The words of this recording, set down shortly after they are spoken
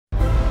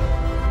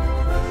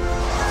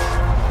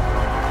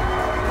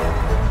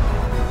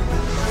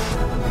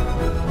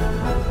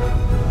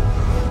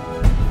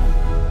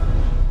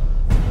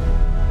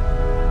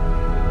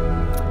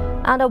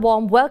And a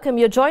warm welcome.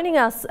 You're joining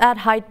us at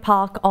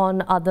Hydepark on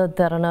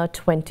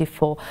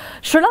AdaDerana24.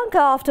 Sri Lanka,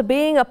 after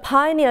being a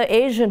pioneer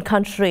Asian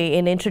country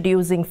in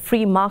introducing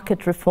free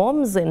market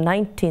reforms in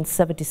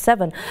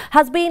 1977,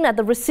 has been at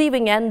the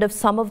receiving end of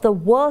some of the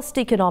worst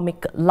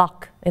economic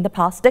luck in the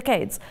past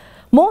decades.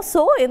 More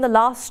so in the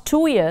last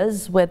 2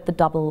 years with the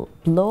double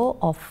blow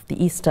of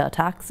the Easter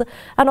attacks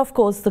and of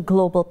course the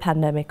global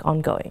pandemic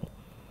ongoing.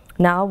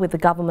 Now, with the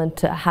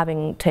government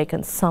having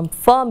taken some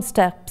firm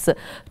steps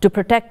to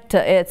protect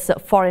its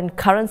foreign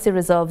currency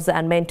reserves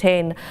and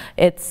maintain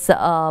its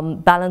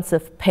balance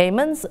of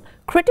payments,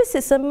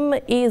 criticism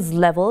is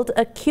levelled,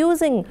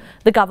 accusing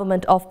the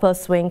government of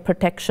pursuing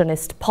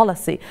protectionist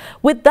policy.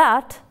 With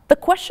that, the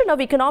question of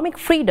economic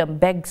freedom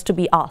begs to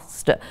be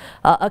asked.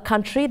 A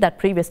country that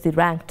previously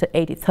ranked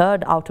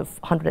 83rd out of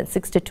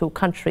 162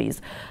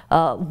 countries,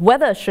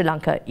 whether Sri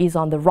Lanka is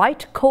on the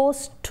right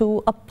course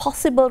to a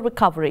possible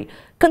recovery,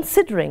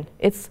 considering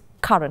its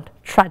current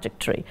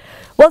trajectory.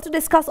 Well, to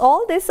discuss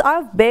all this,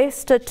 I've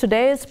based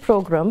today's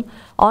program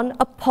on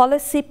a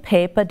policy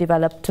paper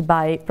developed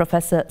by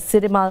Professor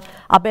Sirimal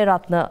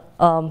Abeyratne,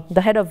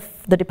 the head of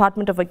the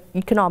Department of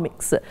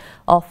Economics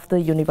of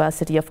the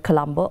University of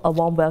Colombo. A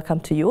warm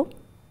welcome to you.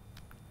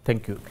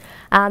 Thank you.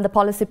 And the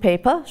policy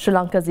paper, Sri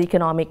Lanka's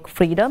Economic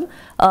Freedom,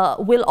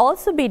 will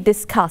also be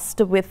discussed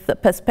with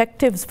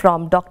perspectives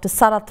from Dr.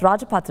 Sarath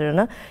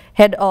Rajapatirana,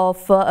 head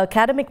of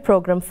academic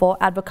program for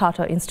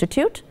Advocata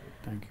Institute.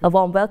 Thank you. A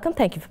warm welcome.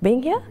 Thank you for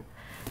being here.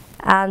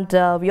 And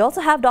we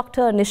also have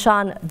Dr.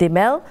 Nishan de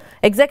Mel,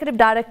 Executive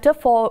Director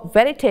for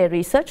Verité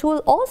Research, who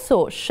will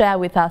also share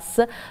with us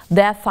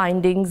their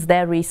findings,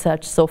 their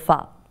research so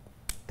far.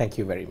 Thank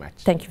you very much.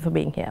 Thank you for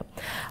being here.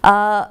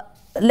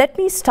 Let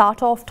me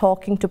start off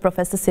talking to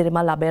Professor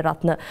Sirimal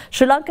Abeyratne.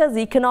 Sri Lanka's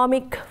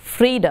economic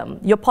freedom.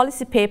 Your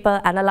policy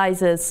paper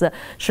analyzes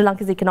Sri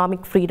Lanka's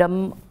economic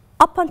freedom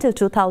up until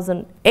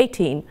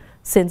 2018.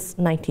 Since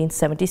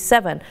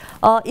 1977.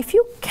 If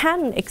you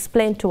can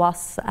explain to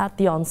us at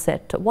the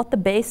onset what the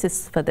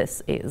basis for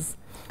this is.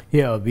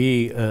 Yeah,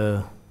 we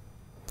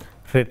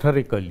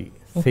rhetorically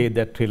say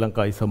that Sri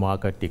Lanka is a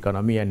market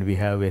economy, and we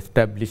have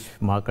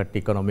established market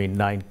economy in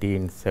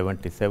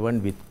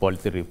 1977 with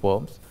policy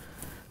reforms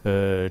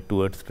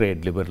towards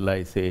trade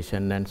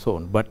liberalization and so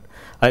on. But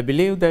I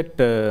believe that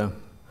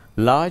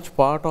large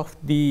part of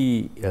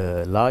the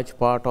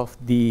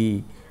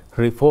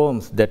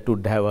reforms that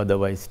would have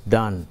otherwise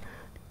done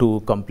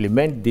to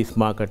complement this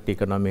market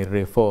economy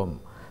reform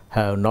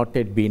have not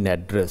yet been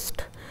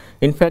addressed.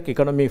 In fact,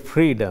 Economic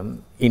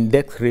Freedom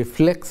Index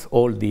reflects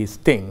all these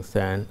things,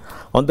 and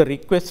on the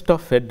request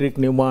of Frederick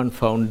Newman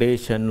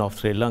Foundation of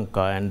Sri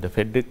Lanka, and the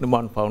Frederick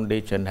Newman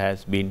Foundation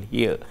has been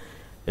here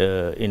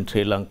in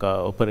Sri Lanka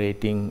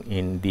operating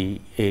in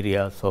the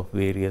areas of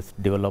various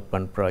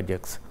development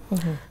projects.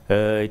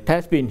 It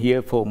has been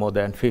here for more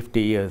than 50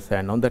 years,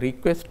 and on the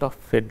request of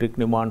Frederick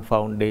Newman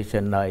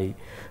Foundation, I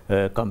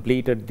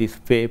completed this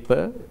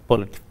paper,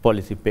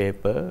 policy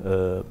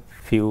paper,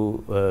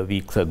 few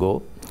weeks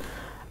ago,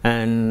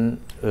 and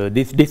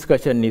this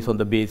discussion is on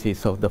the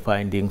basis of the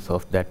findings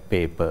of that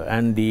paper.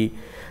 And the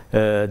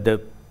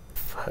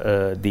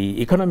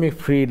economic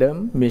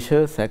freedom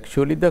measures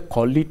actually the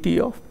quality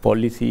of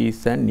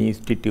policies and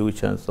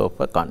institutions of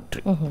a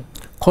country.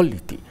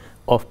 Quality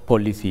of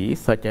policies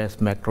such as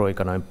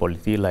macroeconomic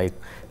policy like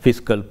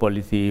fiscal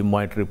policy,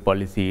 monetary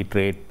policy,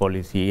 trade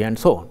policy and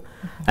so on.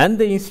 And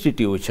the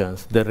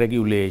institutions, the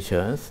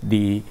regulations,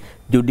 the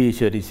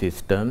judiciary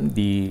system,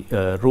 the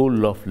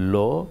rule of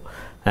law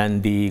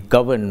and the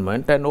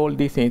government and all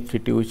these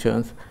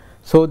institutions.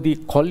 So the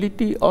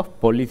quality of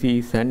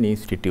policies and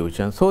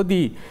institutions. So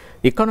the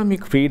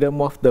economic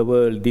freedom of the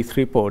world, this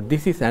report,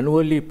 this is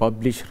annually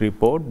published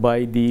report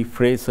by the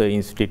Fraser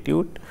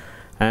Institute.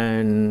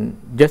 And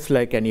just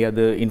like any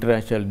other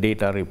international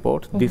data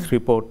report, this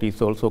report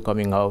is also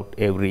coming out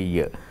every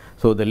year.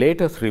 So the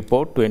latest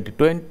report,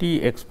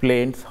 2020,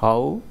 explains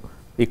how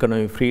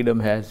economic freedom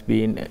has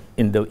been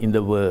in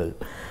the world.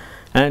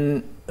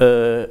 And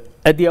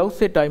at the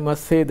outset, I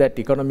must say that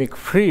economic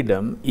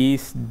freedom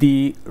is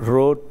the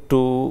road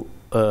to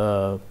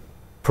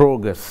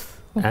progress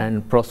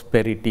and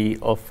prosperity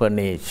of a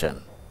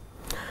nation.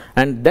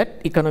 And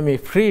that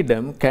economic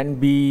freedom can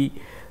be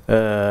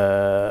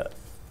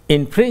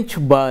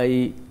infringed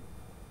by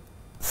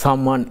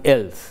someone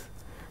else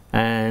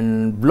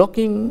and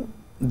blocking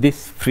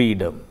this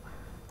freedom.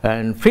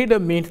 And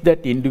freedom means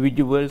that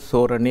individuals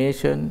or a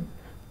nation,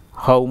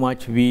 how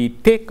much we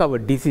take our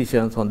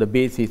decisions on the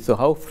basis of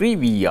how free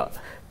we are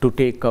to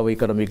take our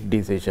economic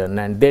decision,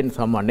 and then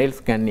someone else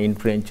can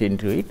infringe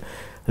into it.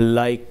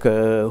 Like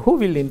who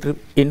will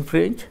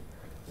infringe?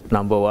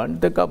 Number one,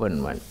 the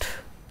government.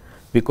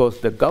 Because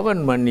the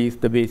government is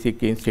the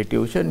basic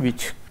institution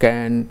which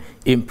can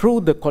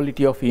improve the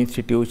quality of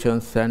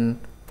institutions and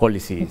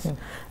policies.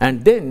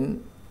 And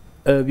then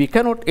we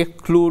cannot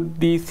exclude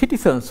the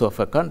citizens of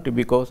a country,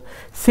 because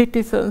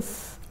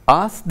citizens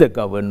ask the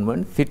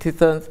government,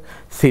 citizens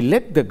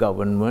select the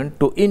government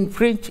to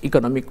infringe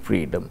economic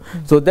freedom.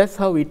 So that's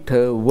how it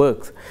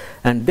works.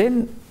 And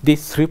then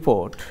this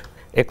report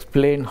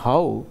explain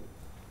how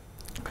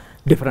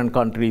different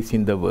countries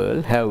in the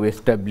world have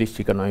established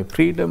economic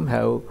freedom,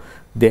 how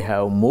they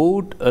have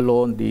moved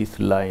along these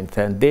lines,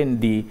 and then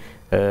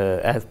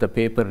as the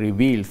paper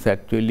reveals,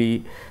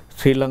 actually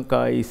Sri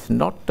Lanka is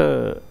not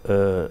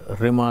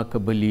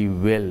remarkably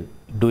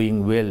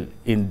doing well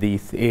in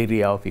this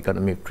area of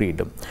economic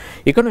freedom.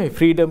 Economic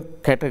freedom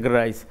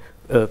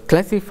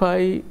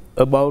classify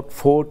about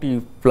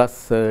 40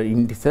 plus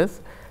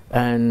indices,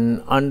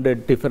 and under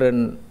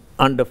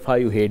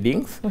 5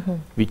 headings,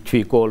 which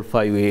we call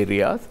 5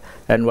 areas.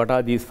 And what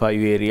are these 5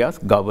 areas?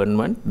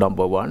 Government,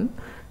 number 1.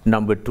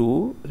 Number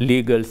 2,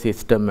 legal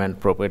system and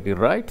property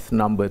rights.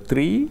 Number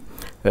 3,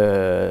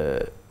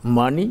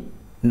 money.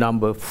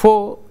 Number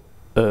 4,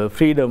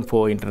 freedom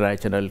for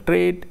international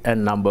trade.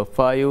 And number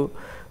 5,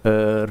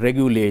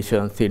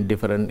 regulations in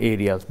different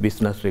areas,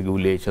 business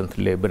regulations,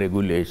 labor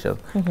regulations,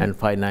 and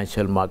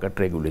financial market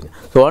regulations.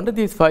 So under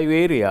these 5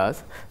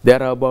 areas,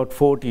 there are about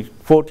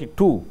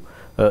 42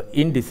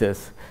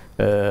 indices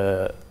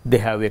they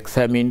have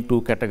examined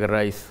to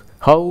categorize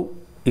how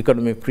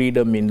economic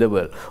freedom in the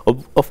world.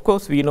 Of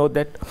course, we know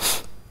that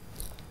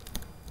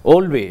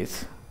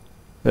always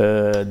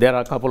there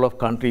are a couple of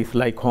countries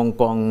like Hong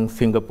Kong,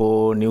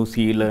 Singapore, New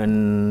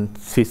Zealand,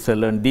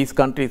 Switzerland. These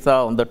countries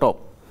are on the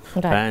top.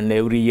 Right. And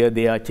every year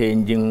they are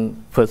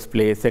changing first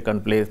place,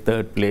 second place,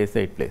 third place,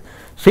 eighth place.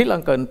 Sri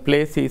Lankan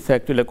place is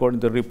actually, according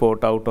to the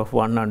report, out of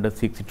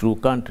 162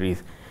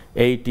 countries,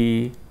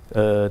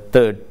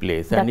 83rd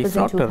place. That was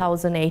in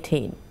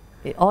 2018.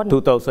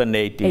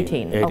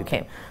 2018.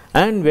 Okay.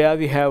 And where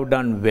we have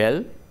done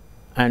well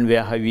and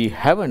where we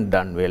haven't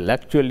done well,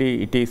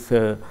 actually it is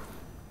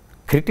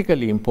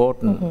critically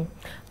important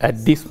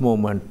at this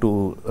moment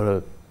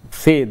to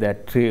say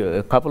that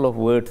a couple of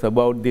words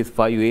about these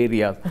 5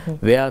 areas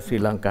where Sri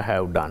Lanka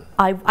have done.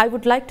 I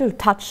would like to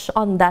touch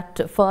on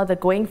that further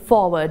going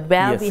forward,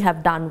 where we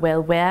have done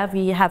well, where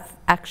we have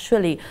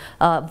actually,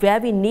 where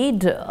we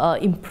need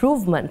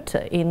improvement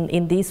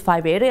in these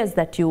 5 areas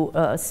that you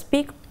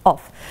speak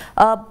of.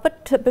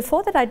 But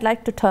before that, I'd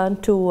like to turn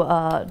to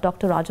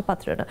Dr.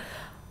 Rajapatirana.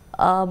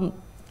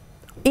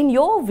 In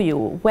your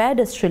view, where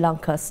does Sri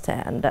Lanka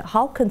stand?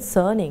 How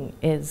concerning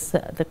is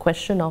the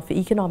question of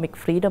economic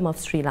freedom of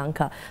Sri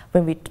Lanka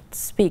when we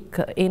speak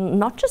in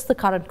not just the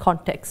current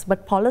context,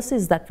 but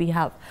policies that we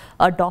have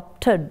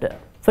adopted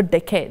for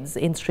decades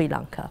in Sri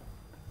Lanka?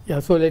 Yeah,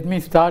 so let me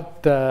start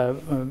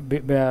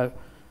where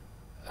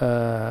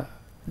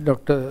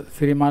Dr.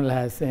 Sirimal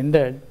has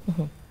ended.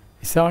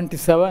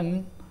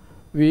 77,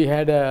 we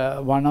had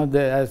one of the,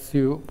 as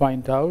you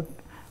point out,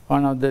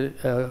 one of the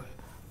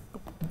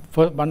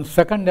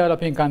second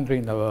developing country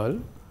in the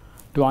world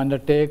to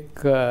undertake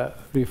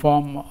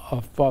reform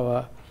of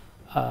the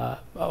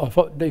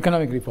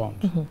economic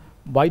reforms,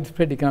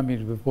 widespread economic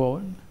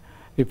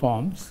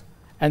reforms,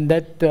 and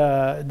that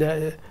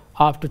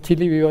after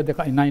Chile we were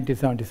in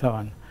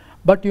 1977.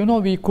 But you know,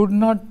 we could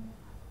not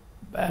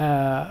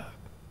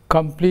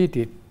complete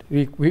it.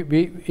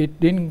 It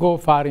didn't go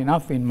far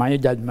enough in my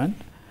judgment.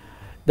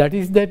 That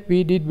is that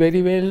we did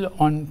very well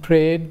on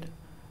trade,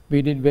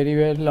 we did very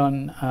well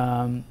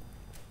on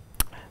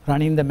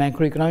running the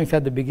macroeconomics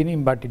at the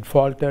beginning, but it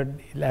faltered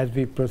as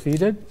we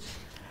proceeded.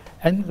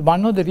 And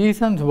one of the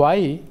reasons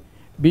why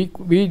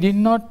we did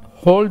not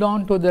hold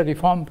on to the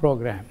reform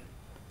program,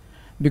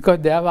 because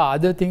there were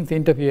other things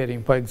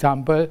interfering. For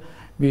example,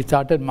 we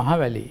started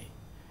Mahaweli.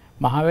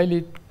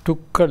 Mahaweli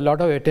took a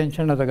lot of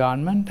attention of the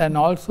government and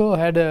also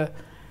had a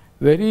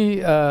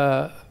very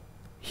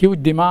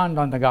huge demand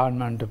on the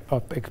government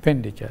of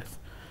expenditures.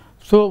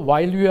 So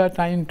while we are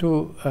trying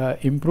to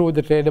improve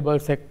the tradable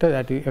sector,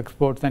 that is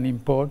exports and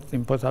imports,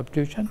 import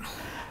substitution,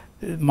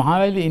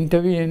 Mahaweli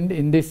intervened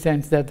in this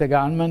sense that the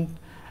government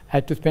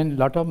had to spend a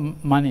lot of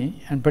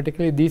money, and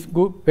particularly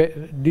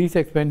these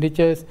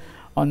expenditures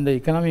on the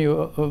economy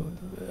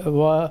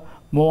were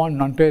more on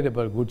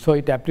non-tradable goods, so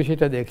it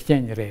appreciated the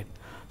exchange rate.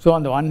 So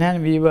on the one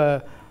hand, we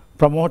were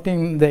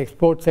promoting the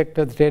export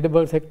sector, the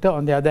tradable sector.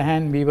 On the other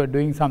hand, we were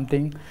doing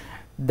something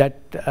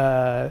that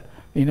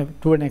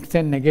to an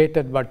extent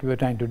negated what we were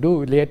trying to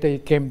do. Later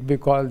it came to be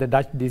called the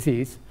Dutch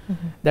disease.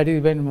 That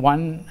is when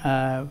one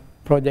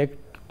project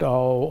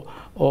or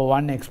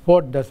one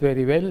export does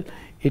very well,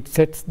 it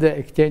sets the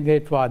exchange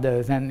rate for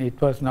others, and it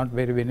was not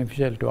very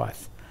beneficial to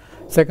us.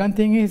 Second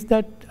thing is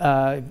that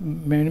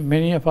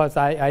many of us,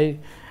 I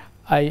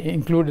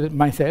included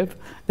myself,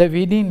 that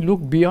we didn't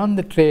look beyond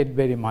the trade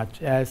very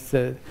much, as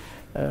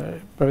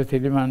Professor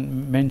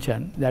Sirimal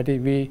mentioned. That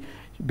is,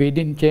 we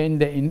didn't change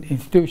the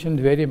institutions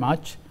very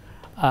much.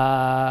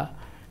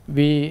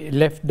 We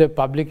left the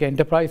public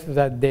enterprises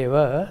as they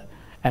were,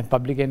 and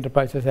public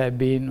enterprises have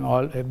been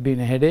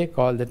a headache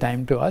all the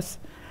time to us.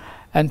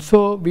 And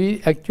so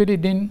we actually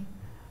didn't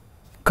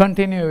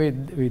continue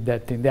with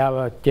that thing. There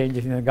were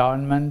changes in the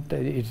government.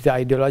 It's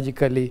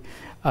ideologically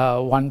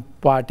one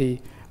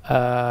party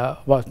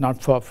was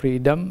not for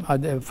freedom,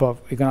 for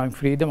economic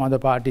freedom, other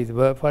parties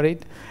were for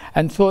it.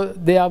 And so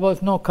there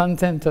was no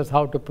consensus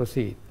how to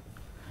proceed.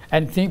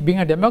 And being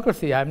a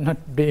democracy, I'm not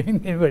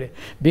blaming anybody.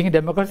 Being a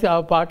democracy,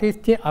 our parties,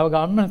 our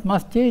governments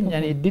must change,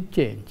 and it did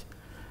change.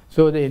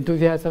 So the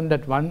enthusiasm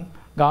that one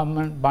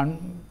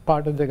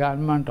part of the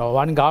government or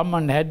one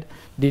government had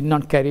did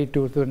not carry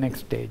to the next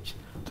stage.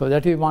 So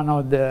that is one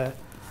of the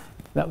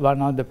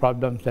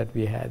problems that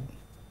we had.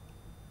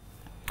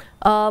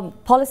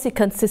 Policy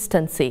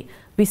consistency.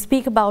 We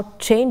speak about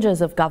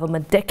changes of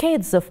government,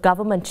 decades of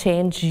government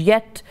change,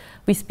 yet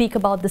we speak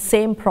about the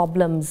same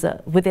problems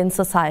within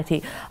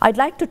society. I'd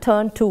like to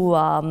turn to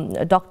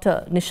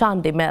Dr.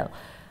 Nishan de Mel.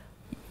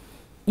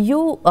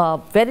 You,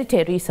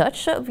 Verité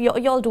research, you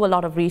all do a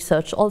lot of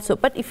research also,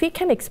 but if you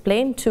can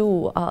explain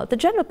to the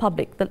general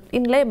public,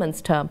 in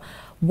layman's term,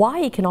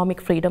 why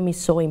economic freedom is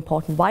so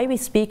important, why we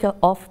speak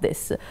of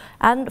this.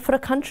 And for a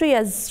country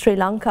as Sri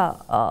Lanka,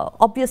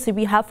 obviously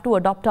we have to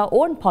adopt our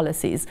own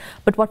policies,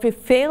 but what we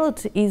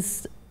failed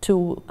is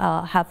to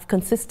have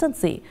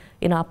consistency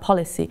in our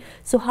policy.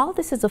 So how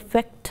this has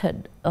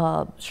affected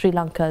Sri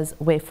Lanka's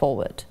way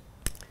forward?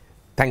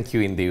 Thank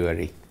you,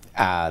 Indeewari.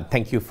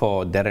 Thank you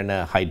for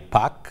DERANA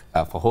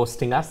Hydepark for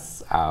hosting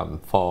us,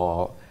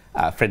 for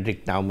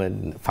Frederick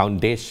Naumann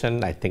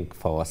Foundation, I think,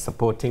 for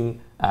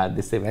supporting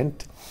this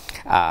event.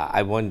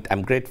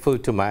 I'm grateful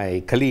to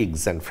my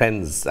colleagues and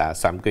friends, so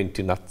I'm going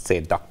to not say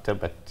doctor,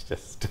 but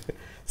just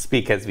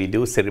speak as we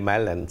do,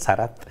 Sirimal and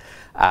Sarath.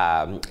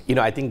 You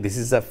know, I think this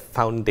is a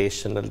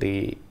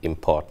foundationally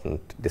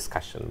important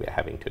discussion we're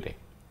having today.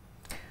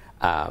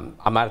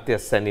 Amartya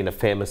Sen, in a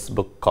famous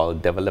book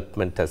called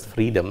Development as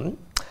Freedom,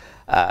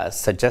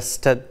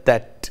 suggested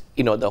that,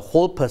 you know, the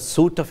whole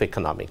pursuit of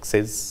economics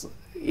is,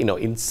 you know,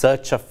 in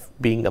search of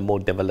being a more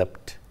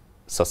developed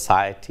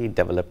society,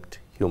 developed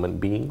human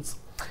beings.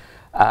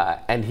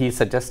 And he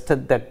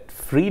suggested that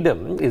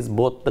freedom is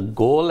both the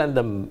goal and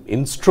the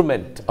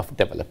instrument of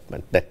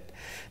development.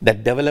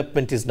 That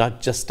development is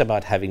not just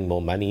about having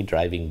more money,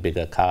 driving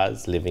bigger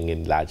cars, living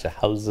in larger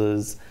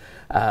houses,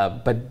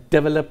 but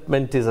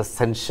development is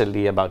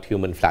essentially about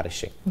human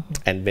flourishing. Mm-hmm.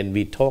 And when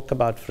we talk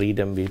about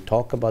freedom, we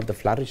talk about the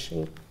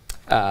flourishing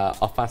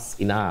of us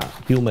in our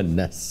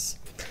humanness.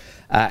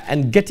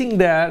 And getting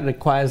there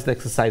requires the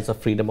exercise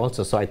of freedom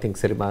also. So I think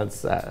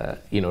Sirimal's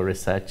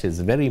research is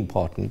very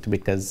important,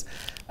 because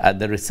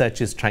the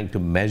research is trying to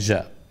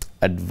measure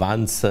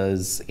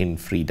advances in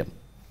freedom,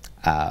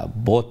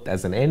 both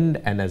as an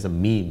end and as a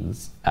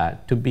means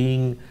to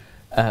being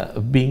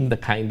the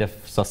kind of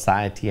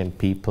society and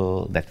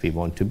people that we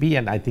want to be.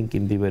 And I think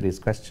Indeewari's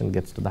question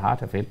gets to the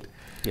heart of it.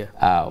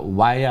 Yeah.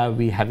 Why are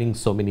we having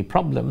so many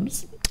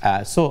problems?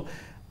 So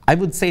I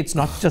would say it's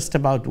not just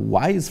about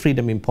why is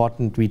freedom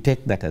important, we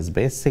take that as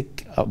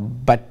basic,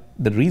 but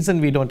the reason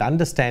we don't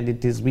understand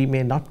it is we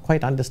may not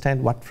quite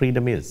understand what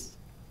freedom is.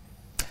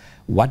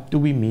 What do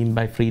we mean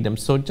by freedom?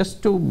 So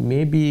just to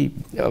maybe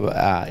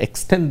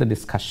extend the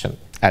discussion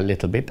a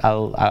little bit,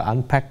 I'll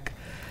unpack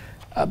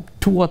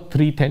 2 or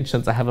 3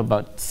 tensions. I have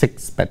about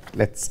 6, but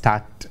let's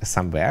start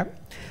somewhere,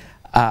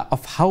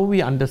 of how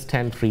we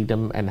understand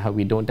freedom and how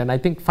we don't. And I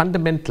think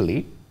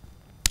fundamentally,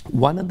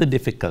 one of the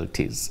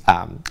difficulties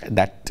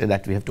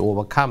that we have to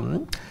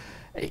overcome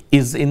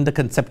is in the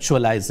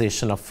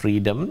conceptualization of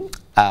freedom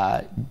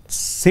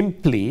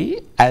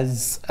simply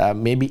as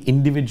maybe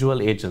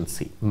individual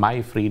agency,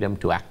 my freedom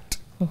to act.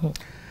 Mm-hmm.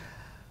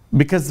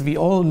 Because we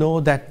all know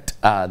that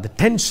the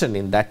tension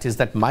in that is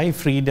that my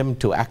freedom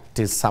to act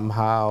is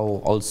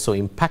somehow also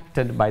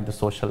impacted by the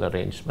social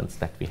arrangements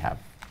that we have,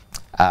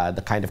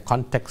 the kind of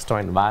context or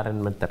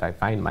environment that I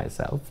find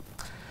myself.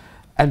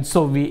 And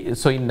so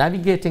in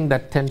navigating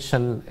that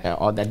tension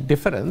or that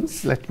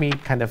difference, let me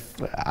kind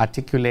of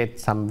articulate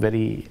some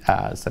very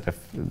sort of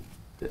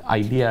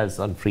ideas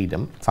on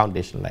freedom,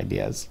 foundational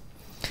ideas.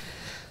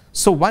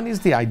 So one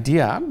is the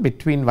idea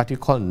between what you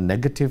call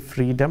negative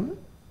freedom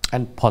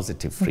and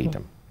positive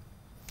freedom.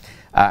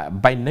 Mm-hmm.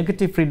 By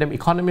negative freedom,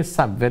 economists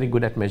are very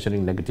good at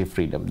measuring negative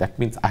freedom. That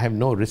means I have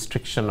no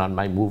restriction on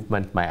my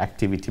movement, my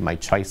activity, my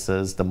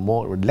choices. The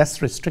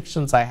less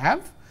restrictions I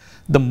have,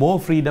 the more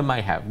freedom I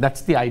have.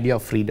 That's the idea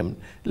of freedom.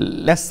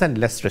 Less and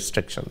less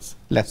restrictions.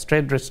 Less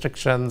trade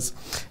restrictions,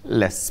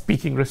 less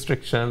speaking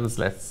restrictions,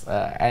 less...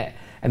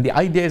 and the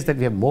idea is that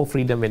we have more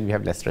freedom when we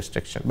have less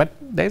restriction. But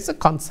there's a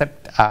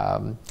concept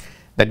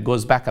that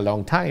goes back a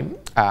long time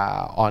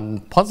on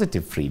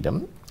positive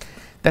freedom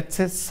that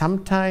says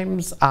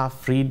sometimes our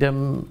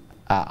freedom,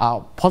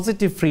 our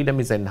positive freedom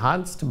is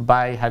enhanced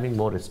by having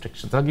more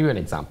restrictions. I'll give you an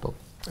example,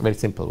 a very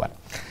simple one.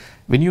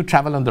 When you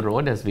travel on the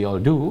road, as we all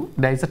do,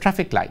 there is a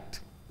traffic light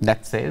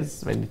that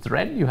says when it's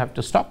red, you have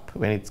to stop.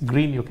 When it's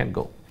green, you can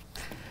go.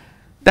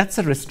 That's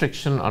a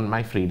restriction on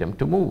my freedom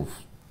to move.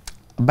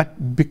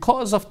 But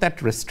because of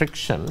that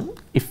restriction,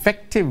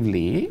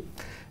 effectively,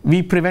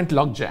 we prevent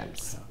log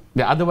jams.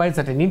 Otherwise,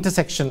 at an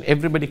intersection,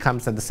 everybody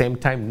comes at the same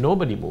time,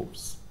 nobody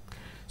moves.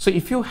 So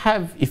if you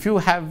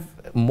have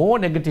more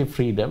negative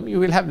freedom, you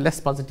will have less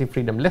positive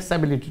freedom, less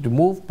ability to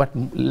move, but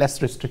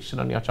less restriction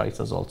on your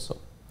choices also.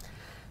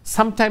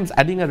 Sometimes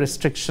adding a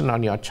restriction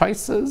on your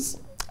choices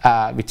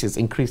which is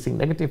increasing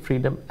negative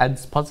freedom,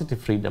 adds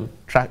positive freedom.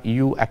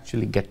 You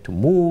actually get to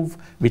move,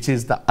 which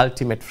is the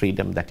ultimate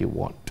freedom that you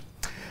want.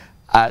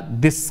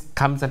 This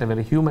comes at a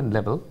very human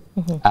level.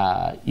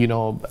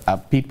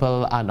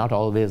 People are not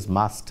always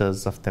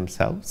masters of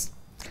themselves.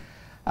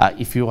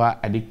 If you are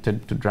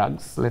addicted to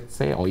drugs, let's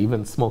say, or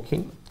even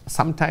smoking,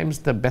 sometimes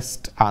the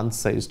best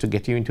answer is to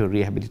get you into a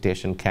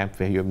rehabilitation camp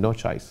where you have no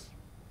choice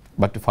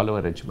but to follow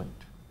a regimen.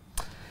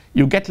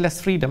 You get less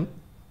freedom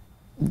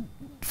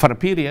for a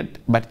period,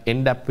 but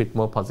end up with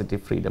more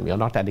positive freedom. You're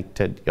not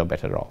addicted, you're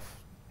better off.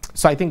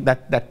 So I think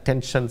that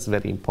tension is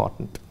very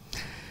important.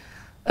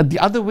 The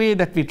other way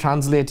that we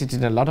translate it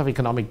in a lot of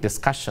economic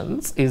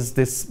discussions is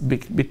this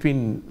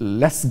between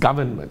less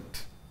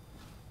government,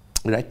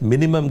 right?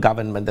 Minimum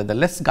government, that the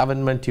less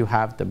government you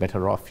have, the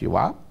better off you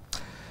are.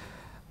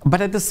 But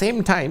at the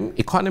same time,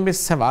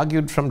 economists have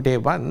argued from day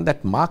one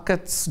that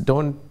markets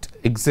don't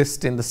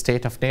exist in the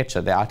state of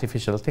nature. They're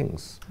artificial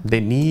things. They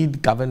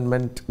need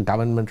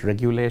government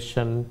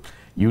regulation.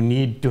 You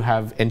need to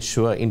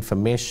ensure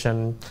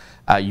information.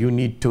 You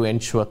need to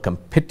ensure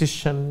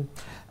competition,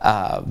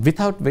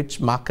 without which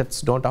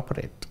markets don't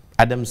operate.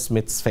 Adam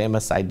Smith's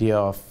famous idea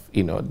of,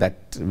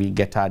 that we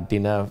get our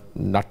dinner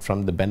not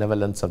from the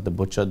benevolence of the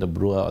butcher, the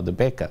brewer, or the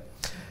baker,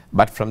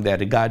 but from their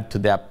regard to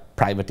their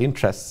private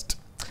interest.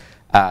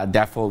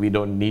 Therefore, we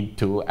don't need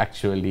to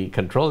actually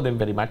control them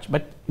very much,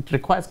 but it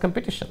requires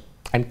competition.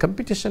 And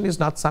competition is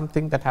not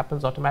something that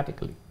happens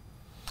automatically.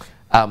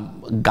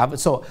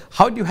 So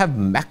how do you have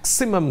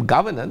maximum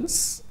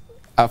governance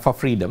for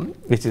freedom,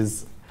 which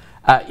is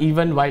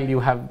even while you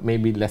have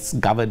maybe less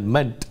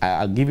government?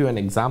 I'll give you an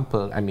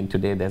example. I mean,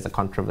 today there's a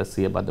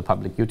controversy about the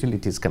Public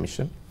Utilities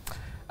Commission.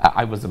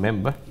 I was a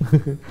member,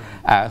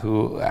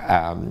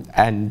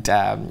 and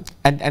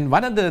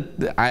one of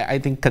the I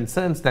think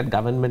concerns that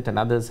government and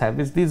others have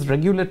is these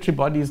regulatory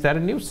bodies. They're a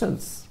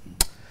nuisance.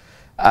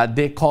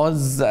 They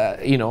cause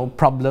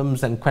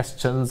problems and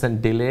questions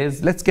and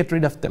delays. Let's get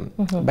rid of them.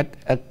 But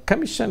a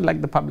commission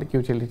like the Public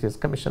Utilities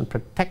Commission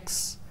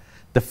protects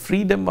the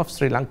freedom of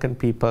Sri Lankan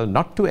people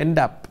not to end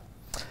up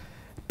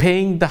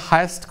paying the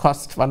highest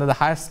cost, one of the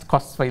highest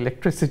costs for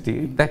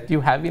electricity that you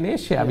have in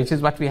Asia, which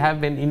is what we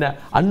have in an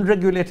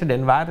unregulated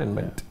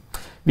environment.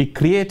 We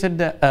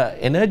created an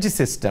energy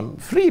system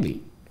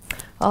freely.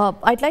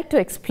 I'd like to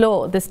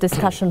explore this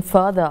discussion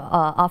further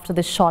after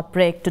this short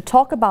break to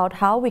talk about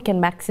how we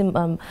can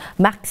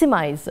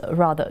maximize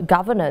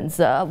governance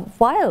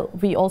while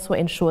we also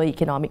ensure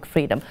economic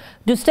freedom.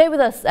 Do stay with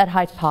us at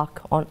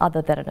Hydepark on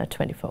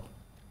AdaDerana24.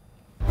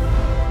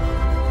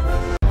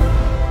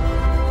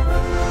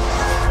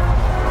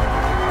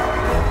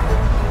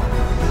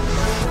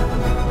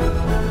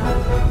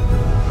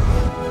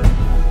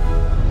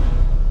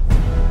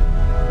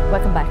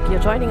 Welcome back. You're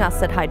joining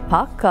us at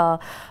Hydepark.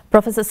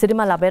 Professor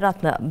Sirimal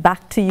Abeyratne,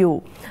 back to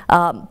you.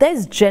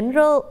 There's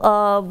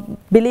general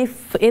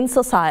belief in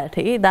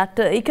society that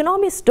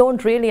economists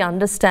don't really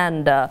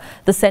understand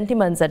the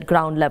sentiments at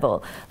ground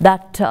level,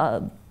 that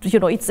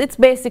it's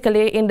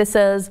basically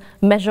indices,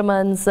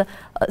 measurements.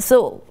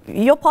 So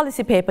your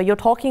policy paper, you're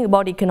talking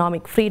about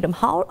economic freedom.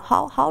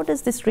 How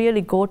does this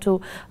really go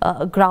to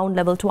ground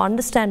level to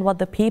understand what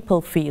the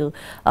people feel,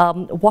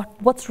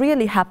 what's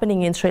really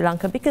happening in Sri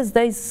Lanka?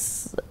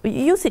 Because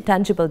you see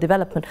tangible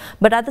development,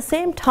 but at the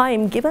same time,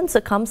 given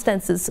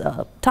circumstances,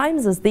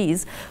 times as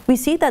these, we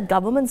see that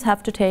governments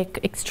have to take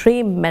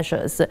extreme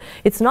measures.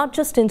 It's not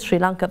just in Sri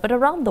Lanka, but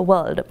around the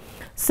world.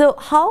 So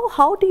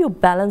how do you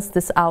balance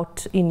this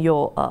out in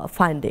your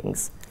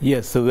findings?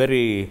 Yes, a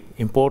very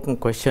important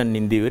question,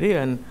 Indeewari,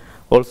 and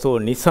also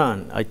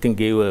Nishan, I think,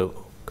 gave a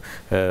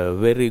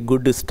very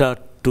good start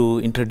to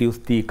introduce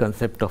the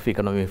concept of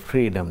economic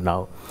freedom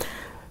now.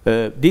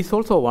 This is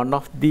also one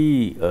of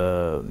the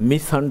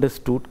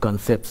misunderstood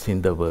concepts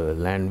in the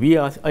world, and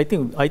I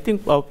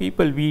think our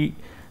people, we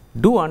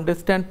do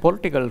understand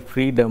political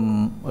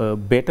freedom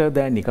better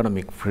than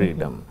economic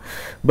freedom.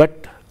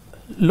 But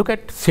look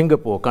at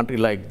Singapore, country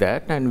like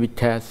that, and which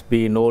has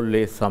been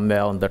always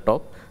somewhere on the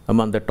top,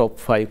 among the top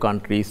 5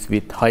 countries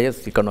with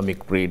highest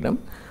economic freedom.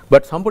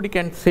 But somebody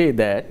can say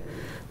that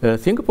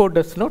Singapore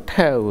does not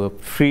have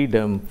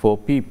freedom for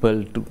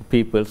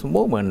people's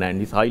movement,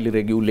 and is highly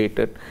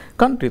regulated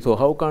country. So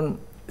how come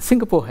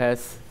Singapore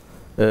has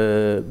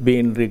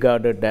been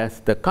regarded as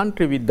the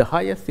country with the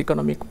highest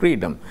economic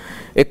freedom?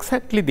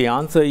 Exactly, the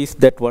answer is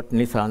that what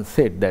Nishan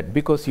said, that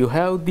because you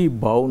have the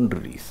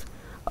boundaries,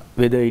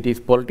 whether it is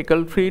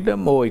political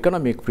freedom or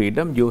economic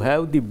freedom, you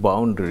have the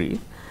boundaries,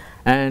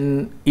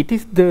 and it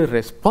is the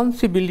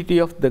responsibility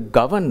of the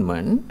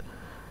government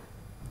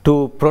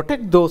to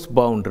protect those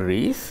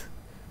boundaries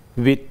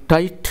with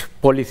tight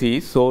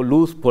policies or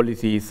loose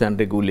policies and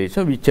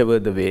regulation, whichever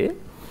the way.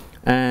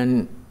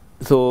 And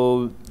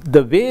so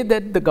the way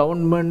that the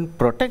government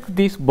protects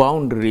these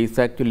boundaries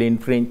actually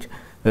infringe,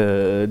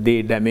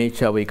 they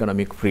damage our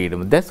economic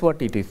freedom. That's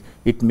what it is.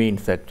 It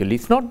means actually,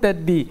 it's not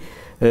that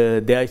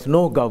there is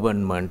no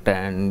government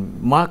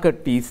and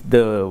market is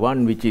the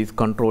one which is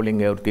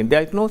controlling everything.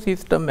 There is no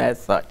system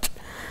as such.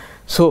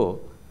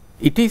 So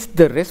it is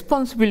the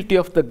responsibility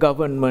of the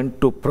government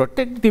to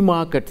protect the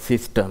market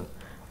system,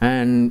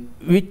 and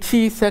which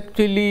is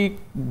actually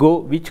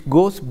which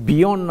goes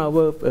beyond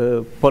our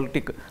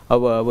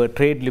our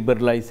trade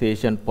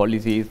liberalization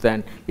policies,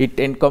 and it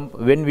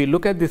when we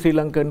look at the Sri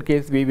Lankan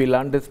case, we will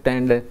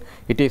understand that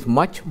it is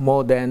much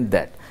more than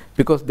that,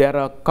 because there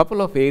are a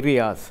couple of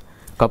areas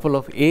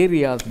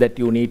that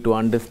you need to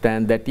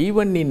understand, that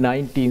even in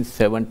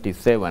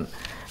 1977,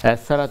 as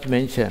Sarath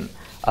mentioned,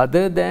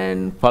 other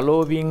than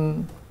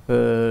following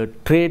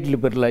trade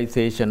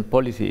liberalization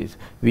policies,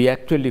 we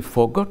actually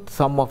forgot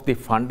some of the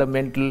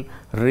fundamental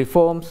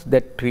reforms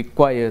that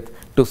required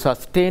to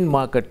sustain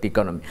market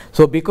economy.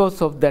 So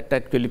because of that,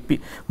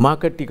 actually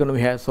market economy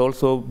has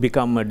also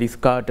become a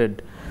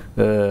discarded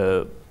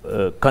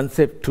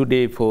concept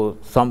today for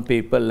some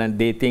people, and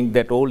they think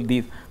that all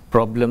these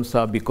problems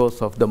are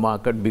because of the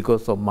market,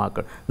 because of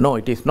market. No,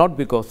 it is not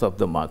because of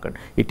the market.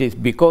 It is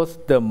because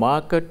the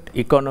market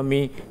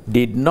economy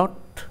did not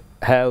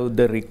have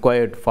the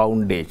required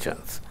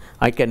foundations.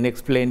 I can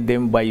explain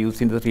them by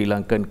using the Sri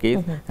Lankan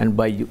case and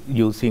by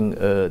using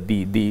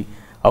the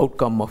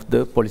outcome of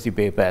the policy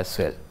paper as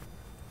well.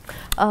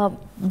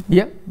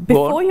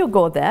 Before you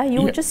go there,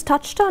 you just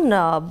touched on,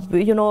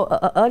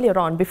 earlier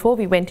on, before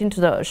we went into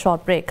the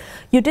short break,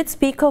 you did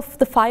speak of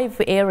the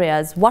 5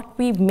 areas, what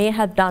we may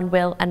have done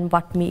well and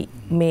what we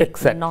may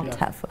not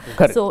have.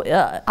 Correct. So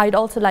I'd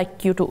also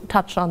like you to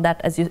touch on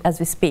that as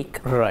we speak.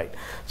 Right.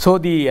 So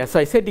as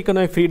I said,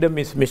 economic freedom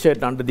is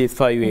measured under these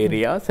 5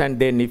 areas, and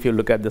then if you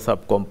look at the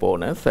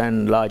subcomponents,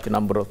 and large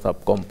number of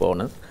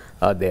subcomponents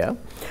are there.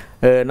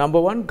 Number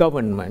 1,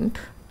 government,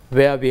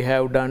 where we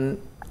have done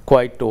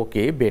quite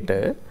okay,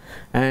 better,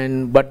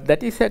 but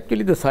that is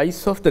actually the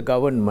size of the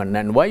government.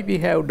 And why we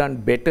have done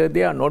better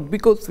there, not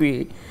because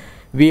we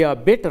are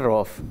better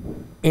off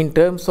in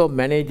terms of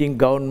managing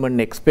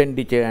government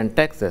expenditure and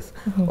taxes.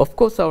 Of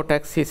course, our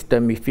tax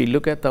system, if we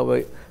look at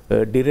our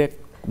direct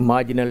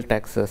marginal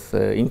taxes,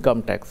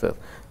 income taxes,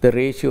 the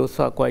ratios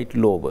are quite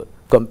lower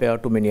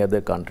compared to many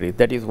other countries.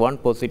 That is one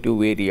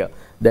positive area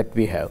that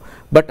we have.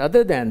 But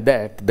other than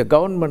that, the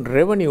government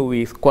revenue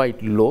is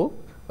quite low,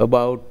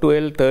 about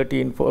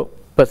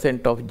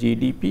 12–13% of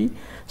GDP,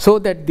 so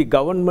that the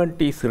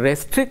government is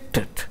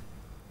restricted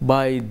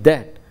by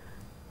that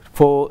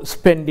for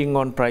spending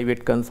on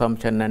private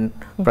consumption and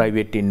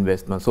private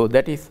investment. So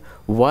that is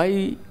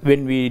why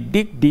when we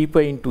dig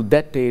deeper into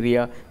that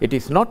area, it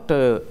is not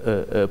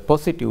a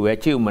positive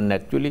achievement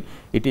actually,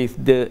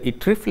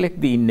 it reflects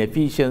the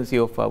inefficiency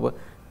of our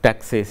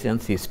taxation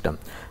system.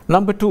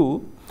 Number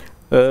 2,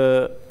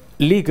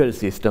 legal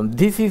system.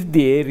 This is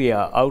the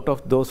area out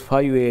of those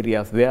 5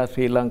 areas where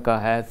Sri Lanka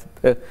has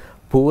the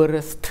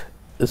poorest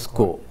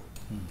score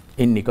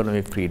in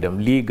economic freedom,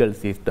 legal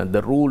system,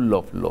 the rule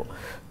of law.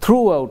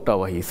 Throughout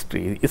our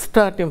history,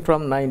 starting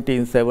from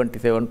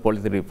 1977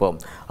 policy reform,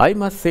 I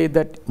must say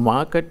that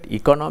market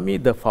economy,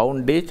 the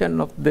foundation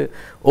of the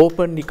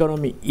open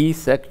economy,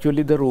 is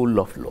actually the rule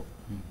of law.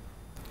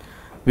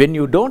 When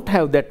you don't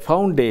have that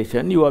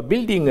foundation, you are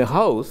building a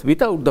house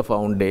without the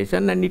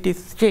foundation and it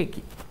is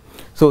shaky.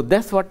 So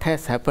that's what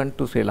has happened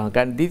to Sri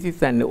Lanka, and this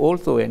is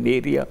also an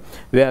area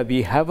where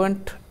we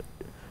haven't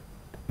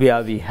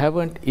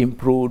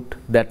improved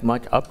that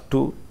much up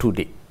to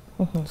today.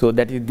 So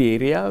that is the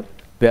area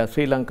where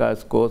Sri Lanka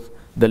scores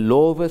the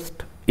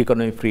lowest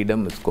economic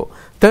freedom score.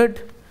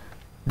 Third,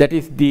 that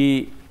is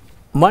the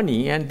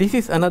money, and this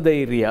is another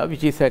area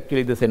which is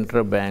actually the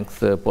central bank's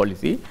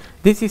policy.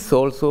 This is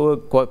also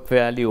quite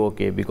fairly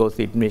okay because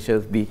it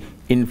measures the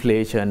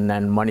inflation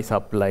and money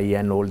supply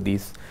and all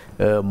these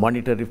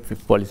monetary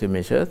policy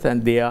measures,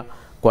 and they are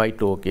quite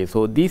okay.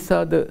 So this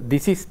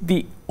is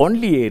the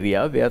only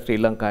area where Sri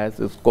Lanka has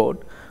scored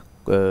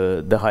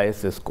the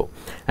highest score.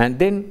 And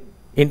then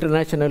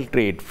international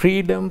trade,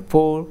 freedom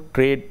for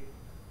trade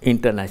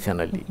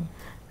internationally,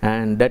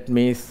 and that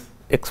means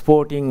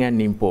exporting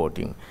and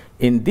importing.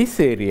 In this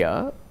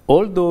area,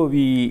 although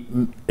we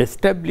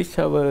established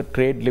our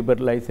trade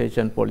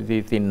liberalization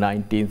policies in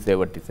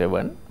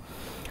 1977,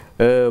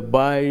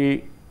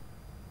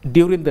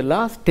 during the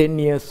last 10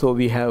 years, so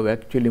we have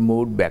actually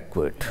moved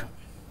backward.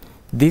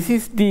 This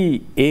is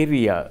the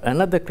area,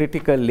 another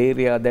critical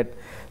area that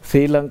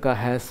Sri Lanka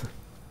has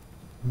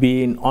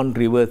been on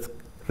reverse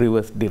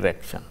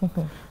direction.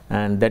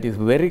 And that is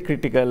very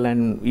critical,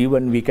 and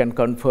even we can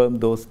confirm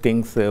those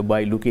things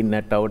by looking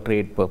at our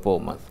trade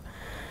performance.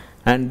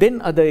 And then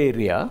other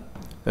area,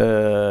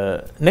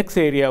 next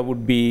area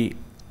would be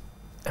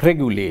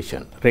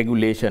regulation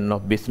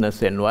of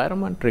business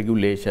environment,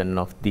 regulation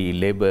of the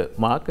labor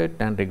market,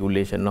 and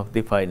regulation of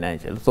the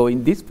financial. So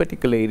in this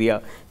particular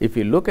area, if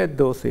you look at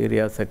those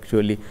areas,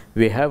 actually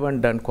we haven't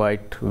done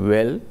quite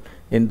well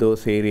in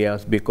those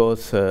areas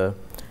because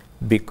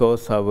we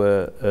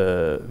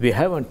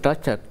haven't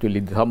touched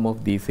actually some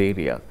of these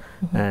areas,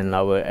 and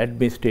our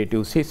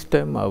administrative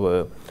system,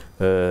 our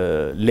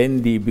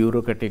lengthy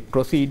bureaucratic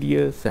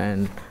procedures,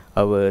 and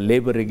our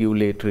labor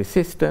regulatory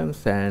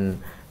systems,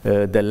 and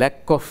the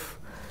lack of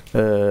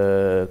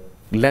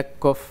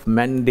lack of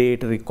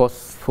mandatory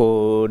costs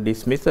for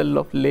dismissal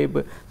of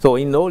labor. So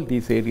in all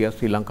these areas,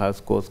 Sri Lanka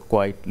scores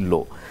quite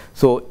low.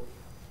 So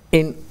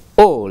in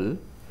all,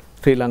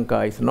 Sri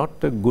Lanka is not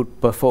a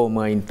good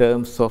performer in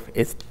terms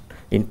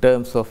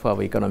of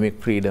our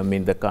economic freedom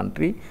in the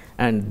country,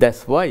 and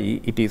that's why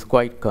it is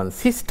quite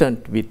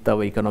consistent with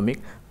our economic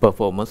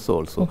performance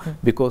also,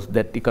 because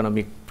that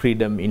economic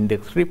freedom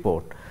index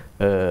report,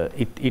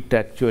 it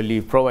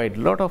actually provides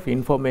a lot of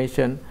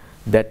information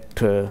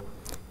that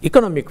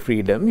economic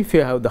freedom, if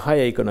you have the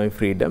higher economic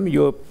freedom,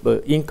 your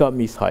income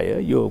is higher,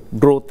 your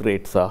growth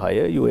rates are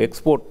higher, your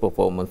export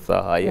performance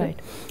are higher,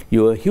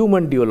 your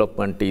human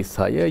development is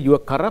higher, your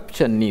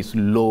corruption is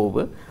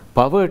lower,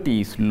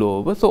 poverty is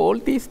lower. So all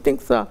these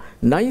things are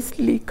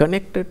nicely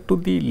connected to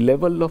the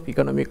level of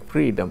economic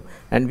freedom,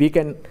 and we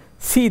can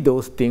see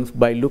those things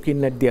by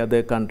looking at the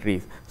other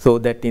countries. So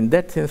that in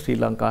that sense, Sri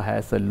Lanka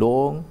has a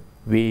long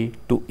way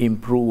to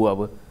improve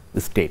our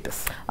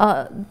status.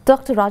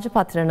 Dr.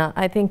 Rajapatirana,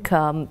 I think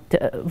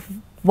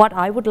what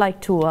I would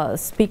like to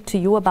speak to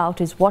you about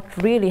is what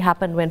really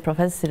happened when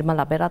Professor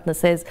Sirimal Abeyratne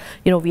says,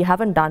 you know, we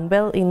haven't done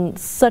well in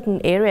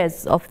certain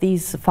areas of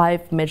these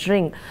 5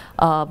 measuring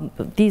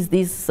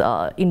these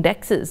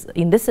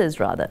indices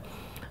rather.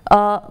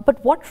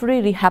 But what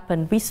really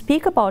happened? We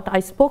speak about, I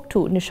spoke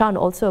to Nishan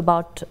also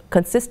about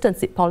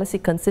consistency, policy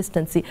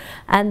consistency,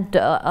 and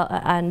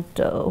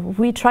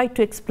we tried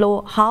to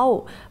explore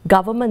how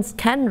governments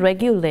can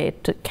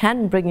regulate,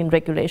 can bring in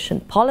regulation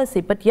policy,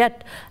 but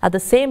yet at the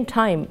same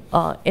time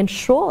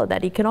ensure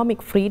that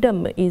economic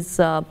freedom is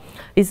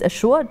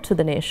assured to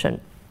the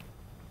nation.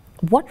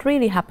 What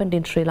really happened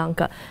in Sri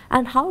Lanka,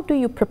 and how do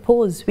you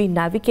propose we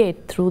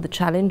navigate through the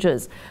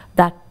challenges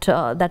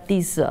that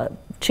these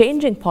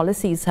changing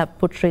policies have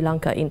put Sri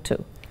Lanka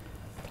into?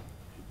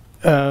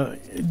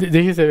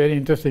 This is a very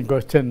interesting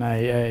question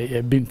I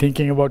have been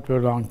thinking about for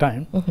a long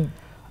time.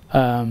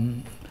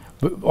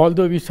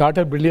 Although we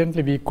started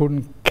brilliantly, we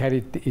couldn't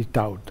carry it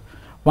out.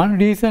 One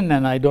reason,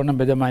 and I don't know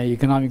whether my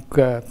economic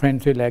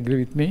friends will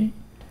agree with me,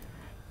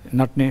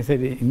 not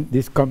necessarily in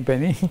this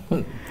company,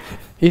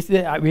 is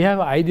that we have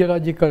an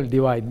ideological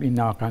divide in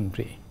our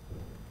country.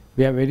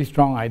 We have very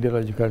strong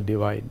ideological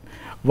divide.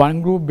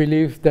 One group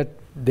believes that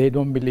they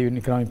don't believe in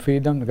economic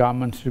freedom, the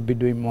government should be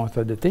doing most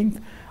of the things.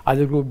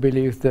 Other group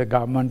believes the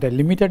government, a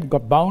limited,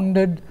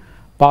 bounded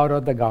power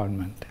of the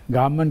government.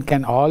 Government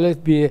can always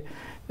be an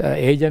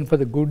agent for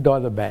the good or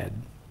the bad.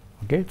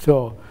 Okay,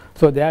 so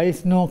there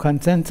is no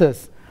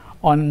consensus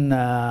on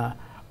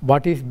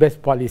what is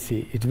best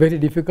policy. It's very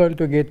difficult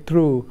to get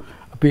through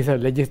a piece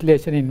of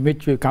legislation in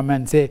which we come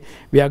and say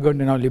we are going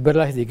to now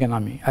liberalize the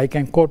economy. I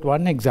can quote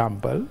one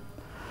example.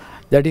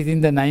 That is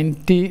in the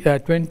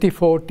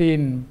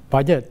 2014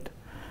 budget,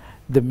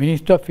 the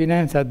Minister of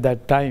Finance at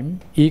that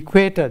time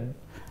equated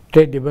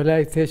trade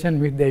liberalization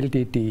with the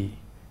LTTE.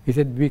 He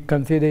said we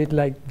consider it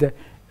like the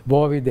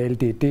war with the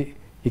LTTE.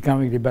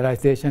 Economic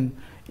liberalization,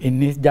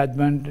 in his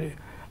judgment,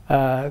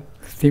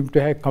 seemed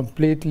to have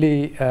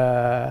completely,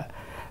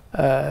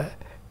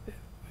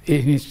 in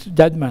his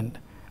judgment,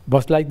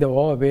 was like the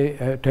war,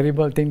 a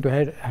terrible thing to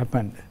have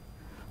happened.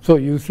 So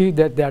you see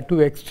that there are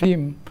 2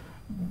 extreme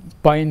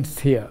points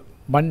here.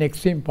 One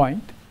extreme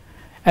point,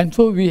 and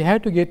so we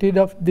had to get rid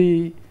of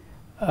the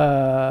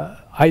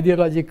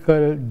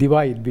ideological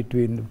divide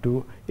between the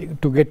two,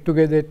 to get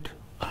together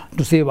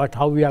to say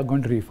how we are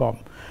going to reform.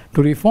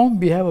 To reform,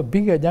 we have a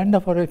big agenda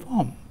for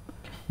reform.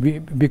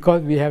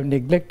 Because we have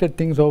neglected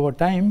things over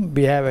time,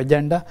 we have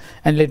agenda,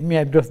 and let me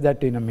address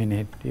that in a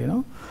minute. You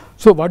know,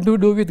 so what do we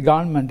do with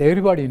government?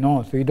 Everybody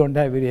knows we don't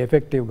have very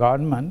effective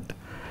government.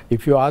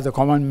 If you ask a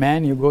common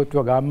man, you go to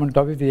a government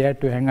office, you have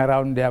to hang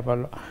around there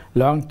for a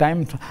long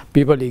time.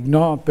 People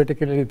ignore,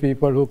 particularly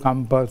people who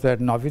come for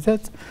certain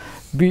offices.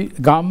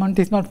 Government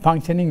is not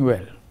functioning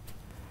well.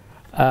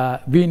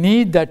 We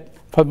need that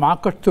for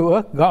markets to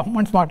work,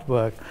 governments must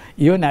work.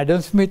 Even Adam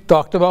Smith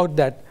talked about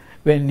that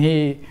when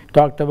he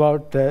talked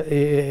about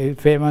a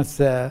famous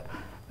book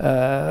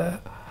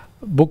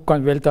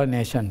on Wealth of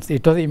Nations.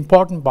 It was an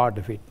important part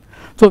of it.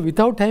 So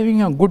without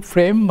having a good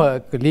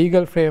framework,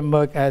 legal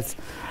framework, as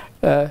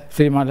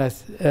Sirimal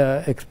has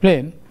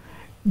explained,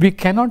 we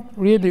cannot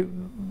really,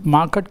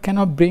 market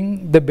cannot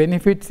bring the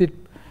benefits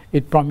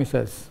it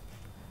promises.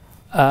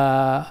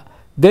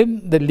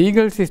 Then the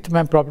legal system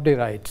and property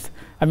rights.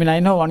 I mean, I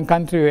know one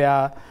country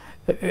where,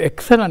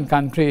 excellent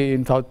country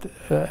in South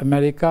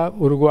America,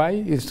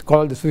 Uruguay, is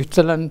called the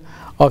Switzerland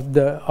of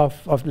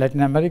Latin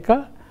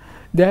America.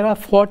 There are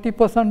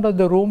 40% of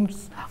the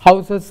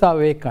houses are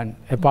vacant,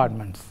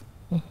 apartments.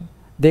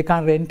 They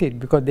can't rent it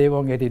because they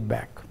won't get it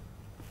back.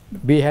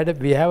 We have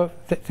a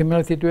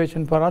similar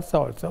situation for us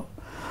also.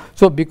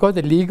 So because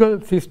the legal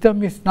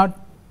system is not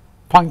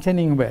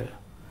functioning well.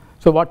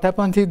 So what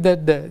happens is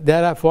that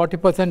there are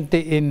 40%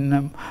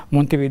 in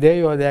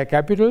Montevideo, their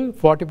capital,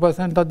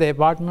 40% of the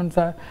apartments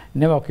are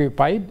never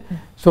occupied.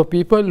 So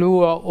people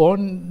who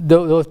own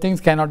those things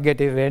cannot get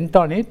a rent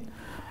on it.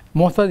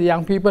 Most of the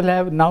young people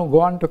have now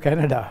gone to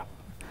Canada.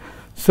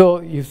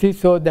 So you see,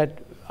 so that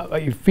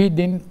if we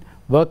didn't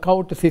work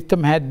out the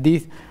system, had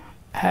these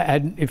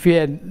if we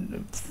had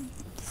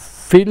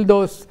filled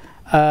those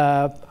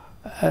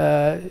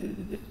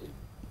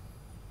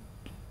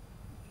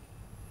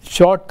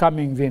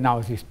shortcomings in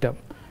our system,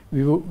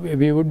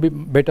 we would be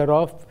better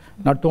off,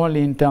 not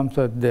only in terms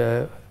of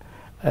the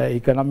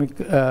economic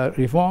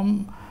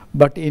reform,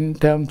 but in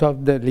terms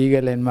of the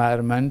legal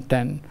environment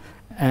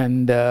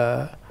and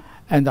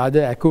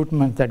other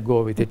accoutrements that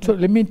go with it. So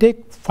let me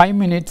take 5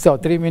 minutes or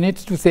 3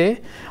 minutes to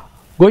say,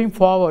 going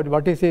forward,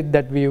 what is it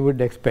that we would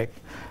expect?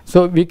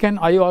 So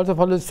I also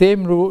follow the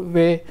same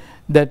way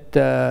that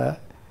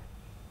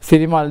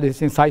Sirimal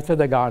is in size of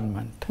the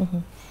government.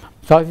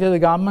 Size of the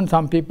government,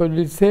 some people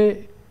will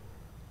say,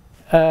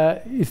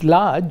 is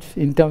large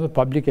in terms of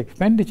public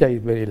expenditure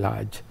is very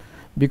large,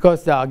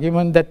 because the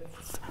argument that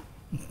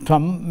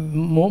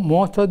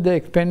most of the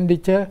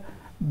expenditure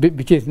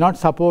which is not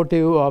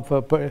supportive of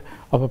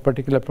a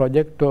particular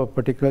project or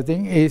particular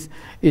thing is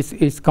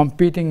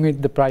competing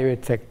with the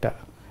private sector.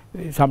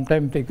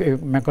 Sometimes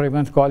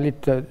macroeconomists call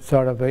it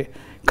sort of a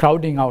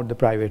crowding out the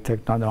private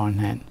sector on the one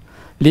hand.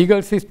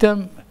 Legal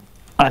system,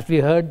 as we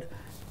heard,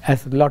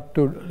 has a lot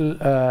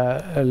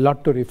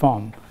to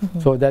reform,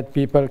 so that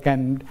people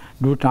can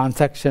do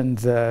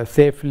transactions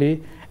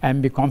safely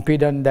and be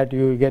confident that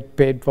you get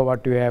paid for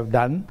what you have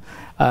done.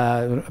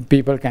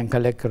 People can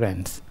collect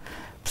rents.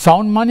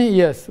 Sound money,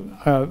 yes,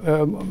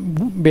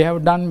 we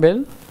have done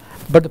well,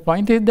 but the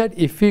point is that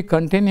if we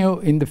continue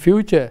in the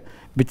future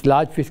with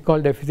large fiscal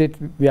deficit,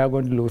 we are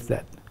going to lose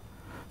that.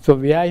 So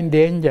we are in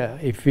danger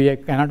if we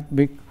cannot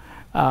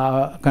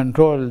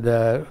control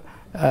the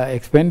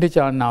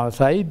expenditure on our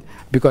side,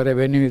 because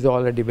revenue is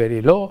already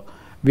very low.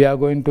 We are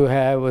going to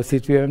have a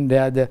situation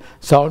where the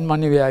sound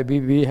money, where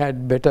we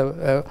had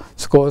better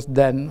scores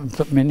than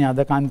many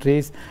other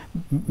countries,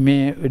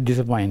 may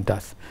disappoint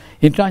us.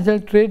 International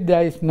trade,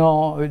 there is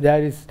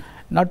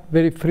not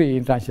very free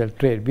international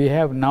trade. We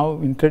have now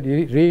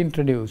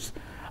reintroduced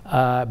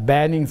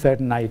banning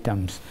certain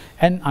items,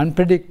 and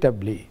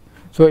unpredictably.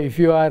 So if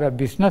you are a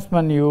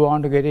businessman, you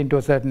want to get into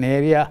a certain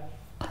area,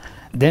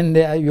 then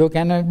you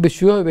cannot be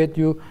sure with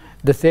you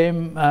the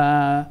same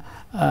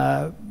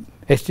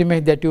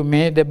estimate that you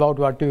made about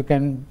what you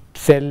can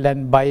sell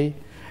and buy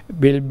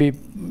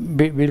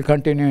will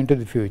continue into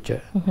the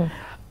future.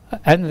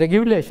 And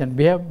regulation,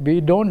 we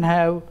don't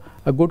have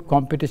a good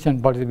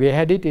competition policy. We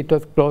had it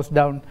was closed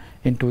down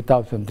in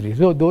 2003.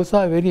 So those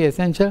are very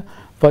essential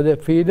for the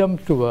freedom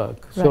to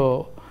work. Right.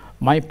 So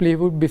my plea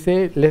would be,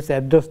 say, let's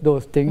address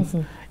those things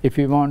if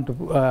we want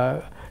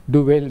to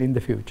do well in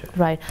the future.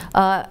 Right.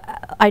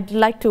 I'd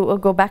like to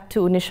go back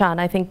to Nishan.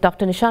 I think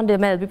Dr. Nishan de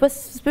Mel,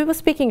 we were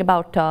speaking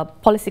about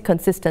policy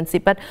consistency,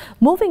 but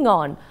moving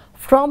on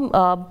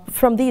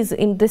from these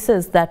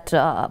indices that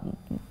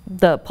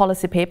the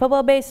policy paper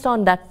were based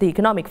on, that the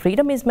economic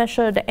freedom is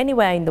measured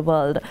anywhere in the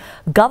world,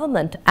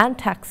 government and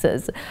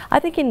taxes. I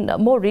think in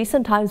more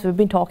recent times we've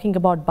been talking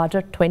about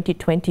Budget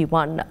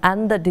 2021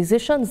 and the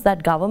decisions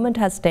that government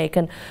has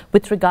taken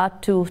with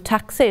regard to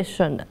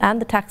taxation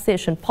and the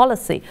taxation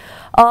policy.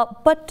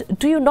 But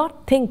do you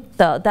not think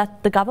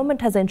that the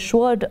government has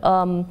ensured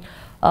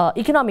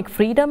economic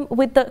freedom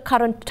with the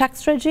current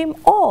tax regime,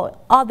 or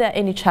are there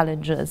any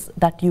challenges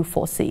that you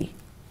foresee?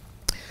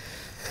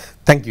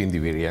 Thank you,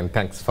 Indeewari, and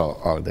thanks for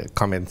all the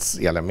comments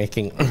you are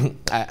making.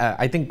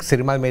 I think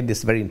Sirimal made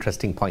this very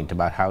interesting point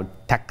about how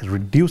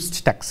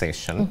reduced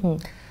taxation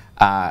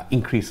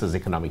increases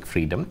economic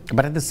freedom.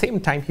 But at the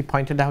same time, he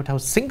pointed out how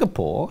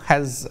Singapore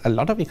has a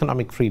lot of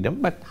economic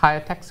freedom, but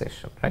higher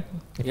taxation, right?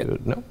 If you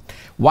know.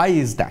 Why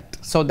is that?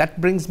 So that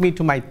brings me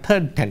to my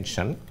third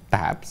tension,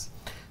 perhaps.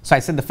 So I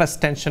said the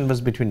first tension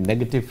was between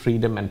negative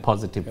freedom and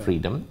positive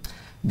freedom.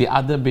 The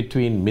other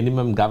between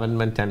minimum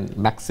government and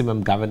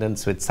maximum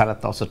governance, which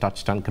Sarath also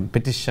touched on,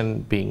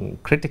 competition being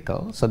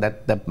critical, so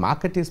that the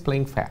market is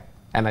playing fair.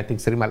 And I think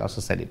Sirimal also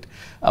said it.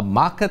 A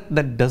market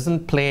that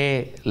doesn't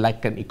play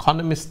like an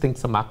economist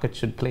thinks a market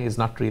should play is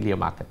not really a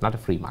market, not a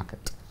free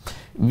market.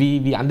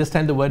 We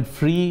understand the word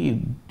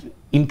free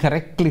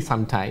incorrectly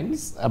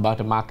sometimes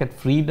about a market,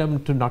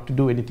 freedom to not to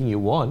do anything you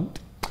want,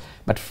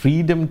 but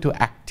freedom to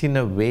act in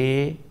a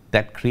way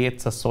that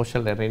creates a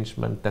social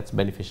arrangement that's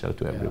beneficial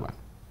to everyone.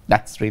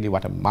 That's really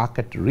what a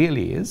market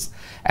really is.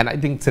 And I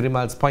think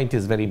Sirimal's point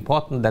is very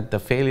important, that the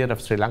failure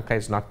of Sri Lanka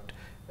is not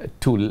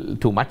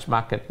too much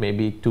market,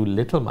 maybe too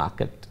little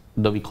market,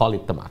 though we call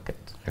it the market.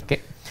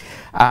 Okay.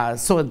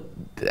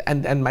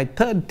 And my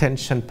third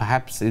tension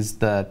perhaps is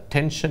the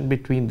tension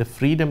between the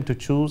freedom to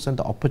choose and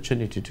the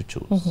opportunity to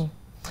choose.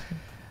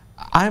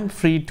 I'm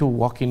free to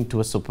walk into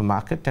a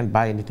supermarket and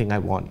buy anything I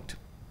want.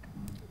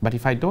 But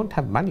if I don't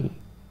have money,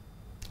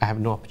 I have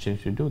no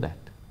opportunity to do that.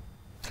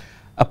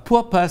 A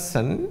poor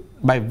person,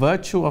 by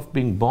virtue of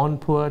being born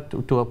poor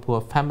to a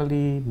poor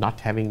family, not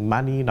having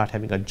money, not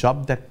having a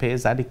job that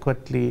pays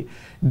adequately,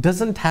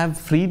 doesn't have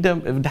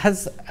freedom. It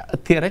has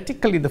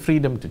theoretically the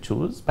freedom to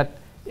choose, but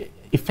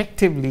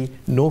effectively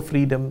no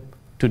freedom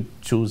to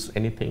choose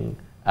anything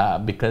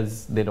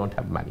because they don't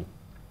have money.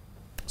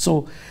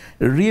 So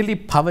really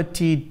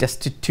poverty,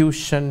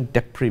 destitution,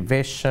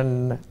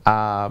 deprivation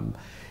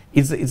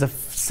is a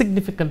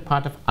significant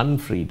part of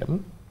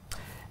unfreedom.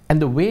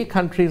 And the way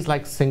countries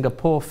like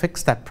Singapore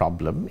fix that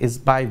problem is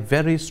by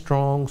very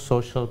strong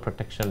social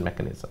protection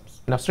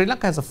mechanisms. Now, Sri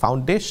Lanka has a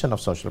foundation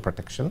of social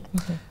protection,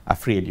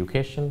 free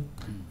education,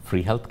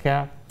 free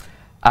healthcare.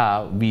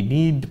 We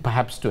need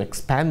perhaps to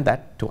expand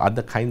that to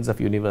other kinds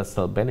of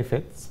universal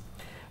benefits.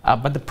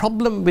 But the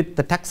problem with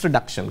the tax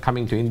reduction,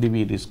 coming to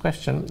Indeewari's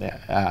question,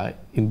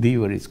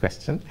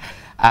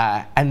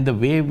 and the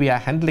way we are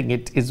handling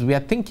it is we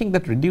are thinking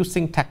that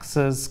reducing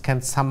taxes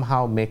can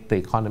somehow make the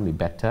economy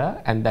better,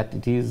 and that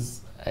it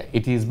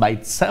is by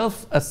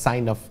itself a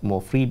sign of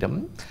more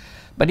freedom.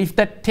 But if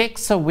that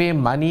takes away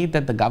money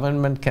that the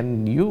government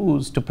can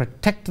use to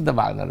protect the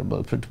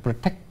vulnerable, to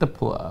protect the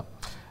poor,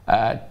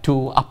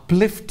 to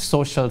uplift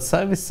social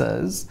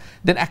services,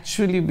 then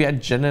actually we are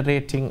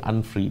generating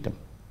unfreedom.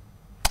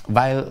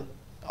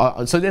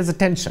 So there's a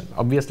tension.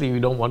 Obviously, we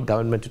don't want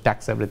government to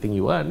tax everything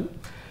you earn,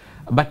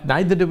 but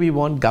neither do we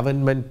want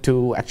government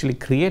to actually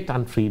create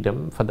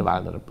unfreedom for the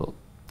vulnerable,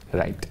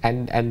 right?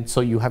 And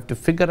so you have to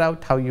figure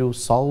out how you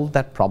solve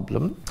that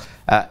problem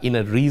in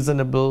a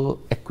reasonable,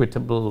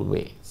 equitable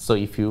way.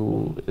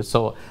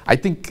 So I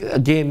think,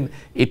 again,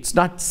 it's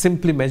not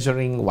simply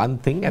measuring one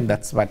thing, and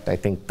that's what I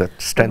think the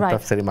strength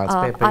of Sirimal's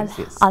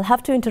paper is. I'll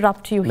have to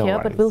interrupt you here,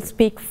 but we'll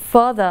speak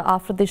further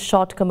after this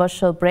short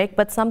commercial break.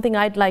 But something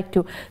I'd like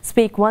to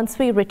speak once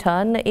we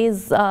return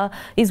is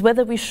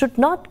whether we should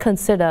not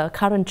consider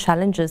current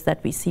challenges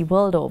that we see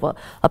world over.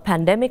 A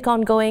pandemic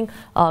ongoing,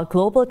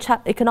 global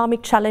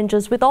economic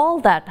challenges. With all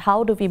that,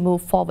 how do we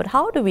move forward?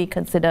 How do we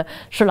consider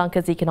Sri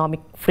Lanka's economic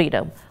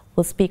freedom?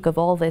 We'll speak of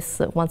all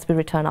this once we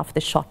return after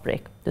this short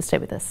break. Do stay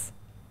with us.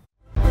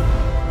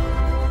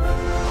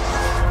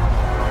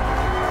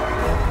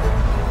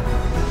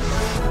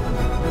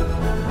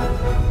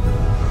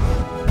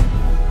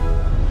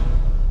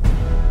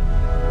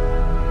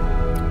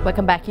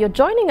 Welcome back. You're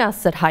joining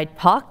us at Hyde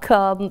Park.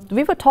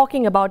 We were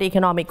talking about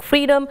economic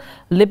freedom,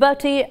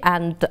 liberty,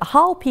 and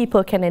how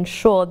people can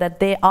ensure that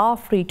they are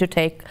free to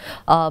take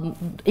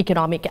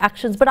economic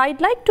actions. But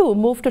I'd like to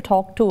move to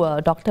talk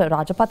to Dr.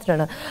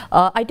 Rajapatirana.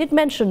 I did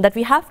mention that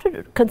we have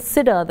to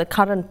consider the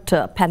current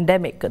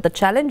pandemic, the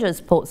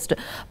challenges posed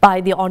by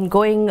the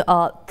ongoing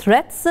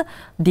threats,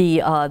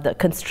 the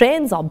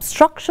constraints,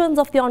 obstructions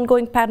of the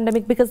ongoing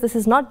pandemic, because this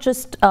is not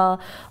just a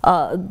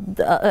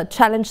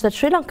challenge that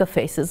Sri Lanka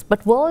faces,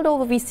 but world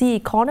over we see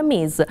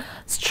economies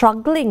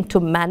struggling to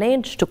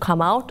manage to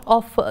come out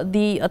of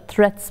the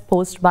threats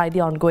posed by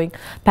the ongoing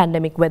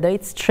pandemic, whether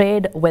it's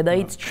trade, whether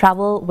it's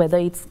travel, whether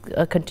it's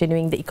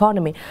continuing the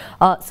economy.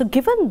 So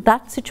given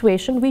that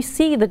situation, we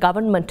see the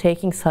government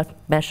taking certain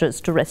measures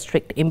to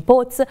restrict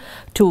imports,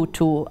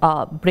 to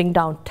bring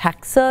down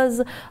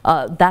taxes,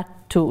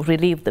 to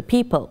relieve the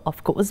people,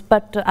 of course,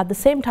 but at the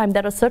same time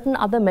there are certain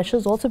other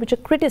measures also which are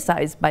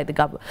criticized by the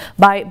government,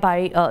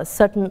 by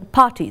certain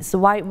parties. So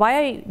why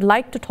I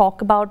like to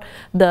talk about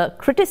the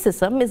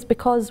criticism is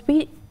because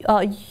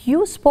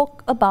you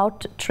spoke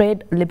about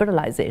trade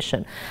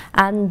liberalization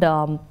and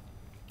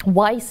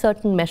why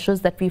certain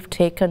measures that we've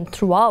taken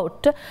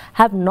throughout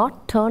have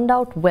not turned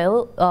out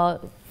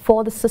well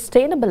for the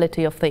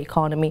sustainability of the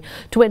economy,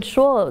 to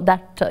ensure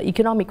that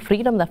economic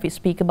freedom that we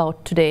speak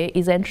about today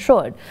is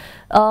ensured.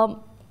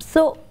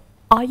 So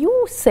are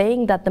you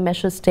saying that the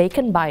measures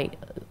taken by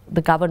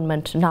the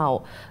government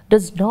now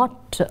does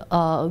not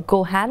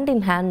go hand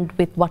in hand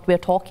with what we're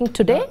talking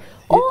today,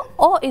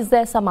 or is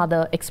there some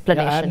other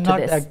explanation to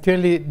this? I'm not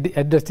actually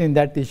addressing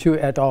that issue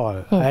at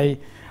all.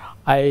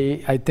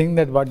 I think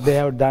that what they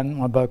have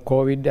done about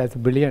COVID is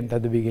brilliant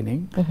at the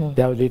beginning.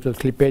 They have a little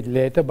slippage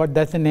later, but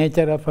that's the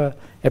nature of an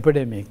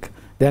epidemic.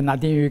 There's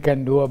nothing you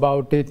can do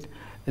about it.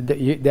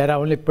 There are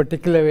only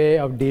particular way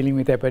of dealing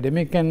with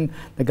epidemic, and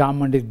the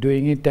government is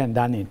doing it and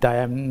done it.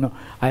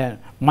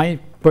 My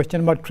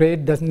question about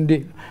trade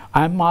doesn't.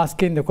 I'm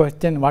asking the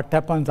question: what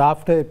happens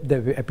after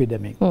the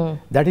epidemic?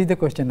 That is the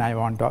question I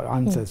want to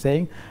answer.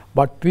 Saying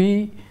what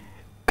we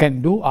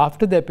can do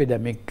after the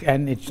epidemic,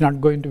 and it's not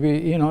going to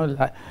be,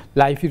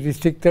 life is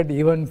restricted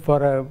even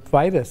for a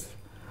virus.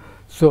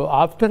 So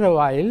after a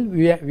while,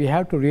 we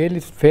have to really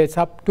face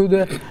up to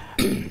the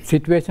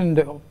situation.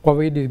 The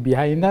COVID is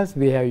behind us.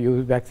 We have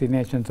used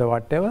vaccinations or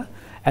whatever,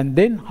 and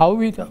then how are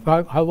we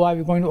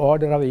going to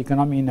order our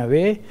economy in a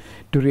way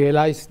to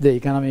realize the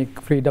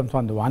economic freedoms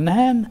on the one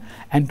hand,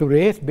 and to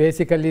raise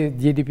basically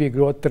GDP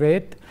growth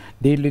rate,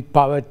 deal with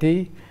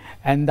poverty,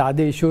 and the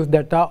other issues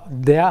that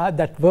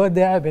were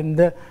there when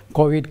the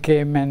COVID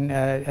came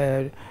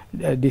and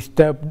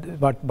disturbed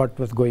what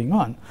was going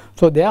on.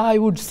 So there I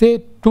would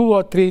say 2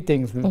 or 3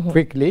 things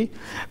quickly.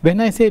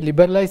 When I say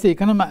liberalize the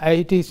economy,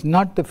 it is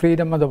not the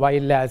freedom of the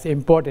wild as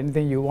import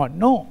anything you want.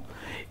 No,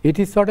 it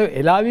is sort of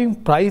allowing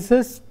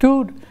prices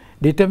to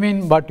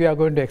determine what you are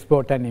going to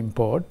export and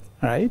import,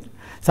 right?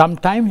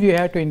 Sometimes you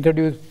have to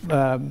introduce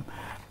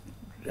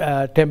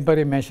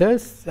temporary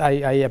measures. I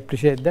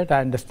appreciate that,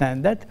 I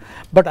understand that,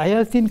 but I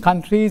have seen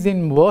countries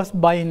in worse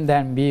bind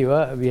than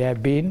we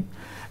have been,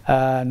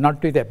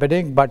 not with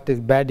epidemic, but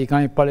with bad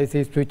economic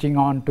policy, switching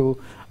on to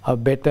a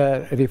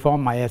better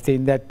reform. I have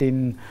seen that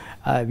in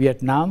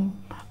Vietnam.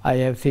 I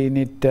have seen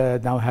it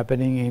now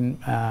happening in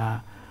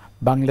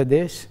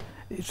Bangladesh.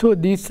 So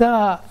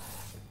there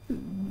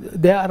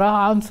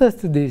are answers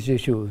to these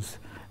issues.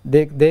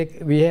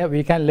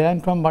 We can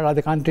learn from what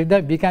other countries do.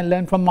 We can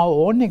learn from our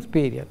own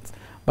experience,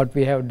 what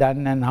we have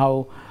done and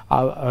how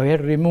we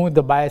have removed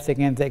the bias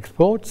against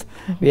exports.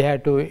 We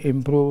had to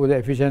improve the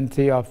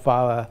efficiency of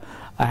our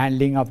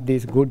handling of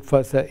these goods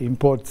for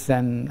imports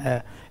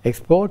and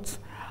exports.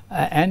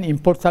 And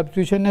import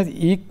substitution is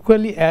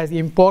equally as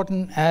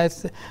important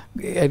as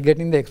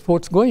getting the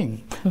exports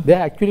going. They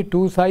are actually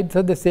two sides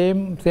of the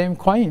same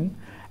coin.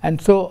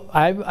 And so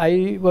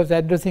I was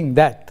addressing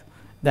that.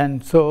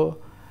 Then so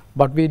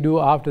what we do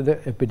after the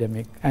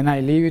epidemic. And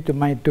I leave it to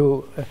my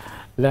two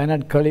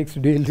learned colleagues to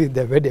deal with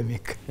the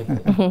epidemic.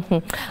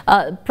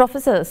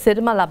 Professor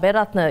Sirimal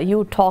Abeyratne,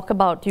 you talk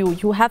about,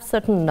 you have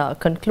certain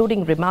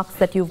concluding remarks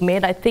that you've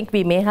made. I think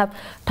we may have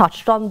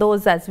touched on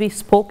those as we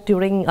spoke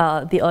during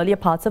the earlier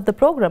parts of the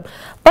program.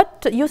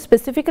 But you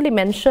specifically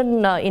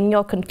mention in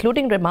your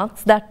concluding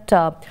remarks that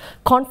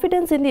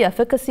confidence in the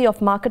efficacy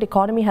of market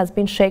economy has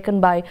been shaken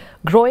by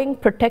growing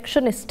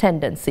protectionist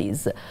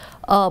tendencies.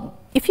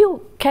 If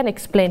you can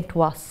explain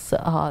to us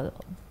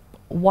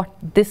what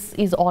this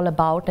is all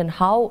about and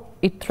how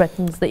it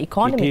threatens the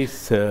economy. It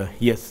is,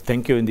 yes,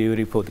 thank you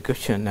Indeewari for the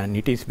question, and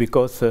it is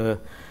because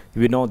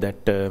we know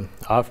that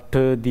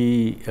after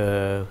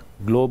the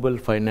global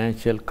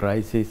financial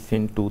crisis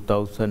in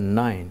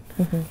 2009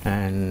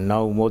 and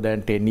now more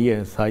than 10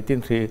 years, I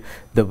think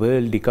the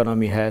world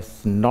economy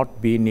has not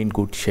been in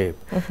good shape,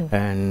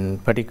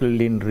 and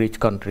particularly in rich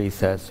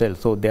countries as well.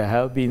 So there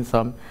have been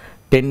some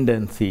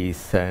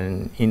tendencies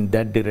and in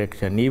that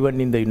direction, even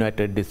in the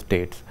United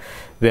States,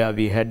 where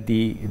we had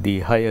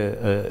the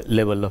higher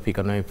level of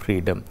economic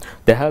freedom.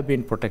 There have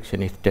been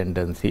protectionist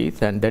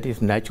tendencies, and that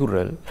is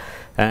natural.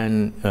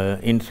 And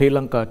in Sri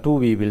Lanka too,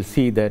 we will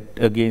see that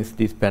against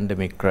this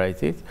pandemic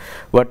crisis.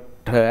 But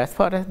as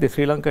far as the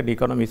Sri Lankan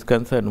economy is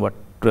concerned, what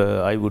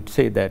I would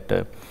say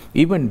that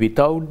even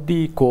without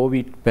the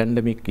COVID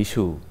pandemic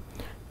issue,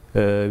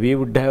 we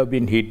would have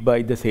been hit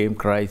by the same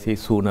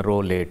crisis sooner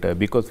or later,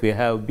 because we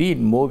have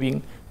been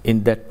moving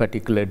in that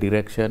particular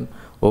direction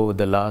over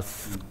the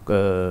last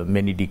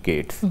many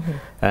decades.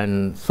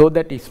 And so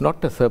that is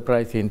not a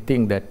surprising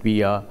thing that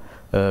we are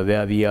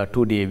where we are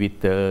today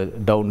with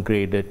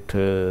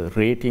downgraded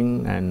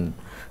rating and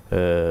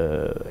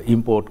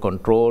import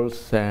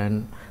controls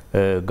and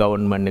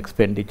government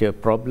expenditure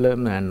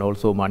problem and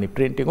also money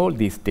printing, all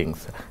these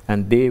things.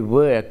 And they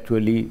were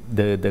actually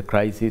the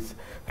crisis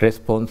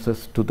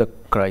responses to the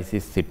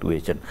crisis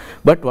situation.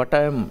 But what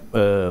I am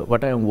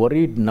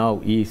worried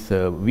now is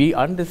we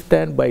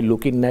understand by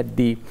looking at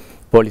the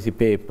policy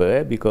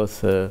paper,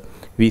 because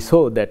we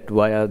saw that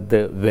where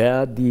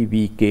the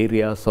weak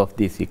areas of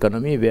this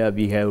economy, where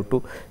we have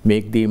to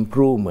make the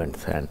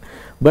improvements.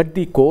 But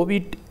the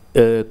COVID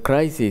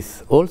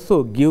crisis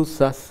also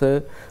gives us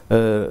a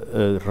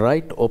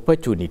right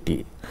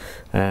opportunity,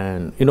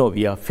 and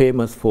we are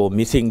famous for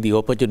missing the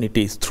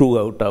opportunities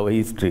throughout our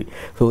history.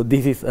 So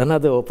this is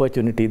another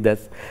opportunity that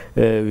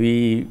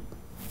we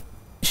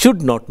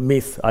should not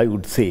miss, I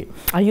would say.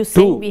 Are you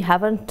saying we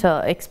haven't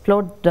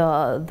explored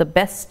the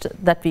best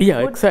that we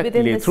could exactly.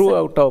 within this?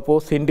 Throughout our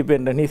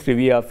post-independent history,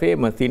 we are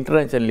famous,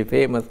 internationally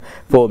famous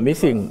for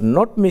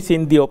not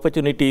missing the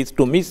opportunities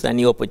to miss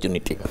any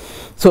opportunity.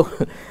 So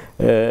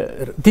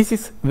this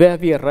is where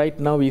we are right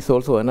now, is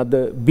also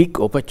another big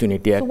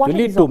opportunity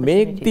actually to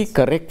make the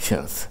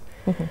corrections.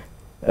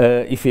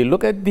 If you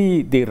look at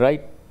the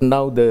right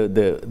now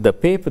the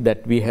paper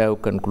that we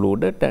have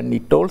concluded, and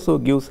it also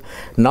gives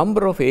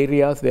number of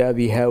areas where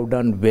we have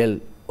done well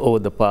over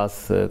the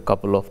past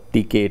couple of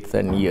decades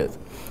and years,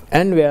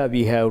 and where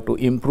we have to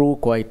improve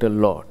quite a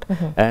lot.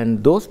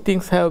 And those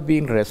things have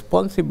been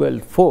responsible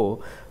for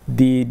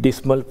the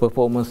dismal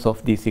performance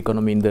of this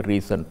economy in the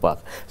recent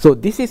past. So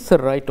this is the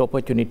right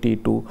opportunity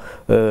to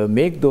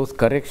make those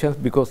corrections,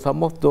 because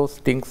some of those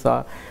things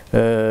are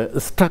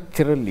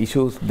structural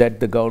issues that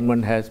the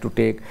government has to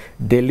take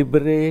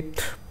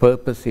deliberate,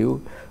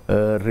 purposive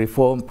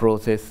reform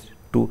process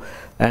to.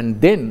 And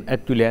then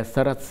actually, as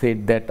Sarath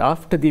said, that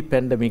after the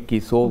pandemic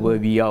is over,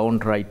 we are on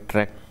right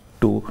track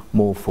to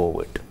move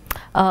forward.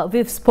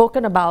 We've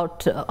spoken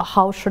about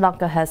how Sri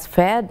Lanka has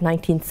fared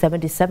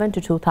 1977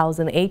 to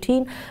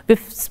 2018.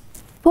 We've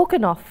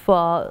spoken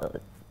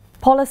of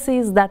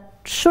policies that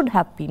should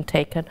have been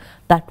taken,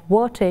 that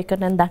were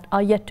taken, and that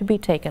are yet to be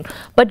taken.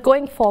 But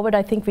going forward,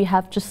 I think we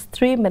have just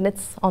 3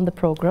 minutes on the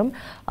program.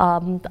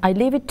 I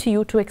leave it to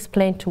you to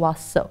explain to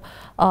us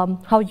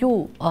how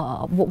you,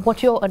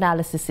 what your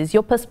analysis is,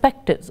 your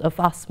perspectives of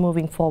us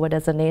moving forward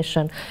as a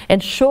nation,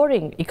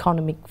 ensuring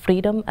economic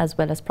freedom as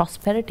well as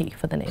prosperity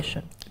for the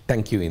nation.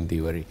 Thank you,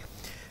 Indeewari.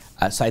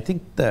 So I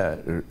think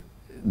the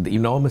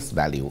enormous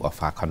value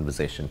of our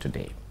conversation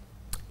today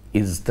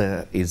is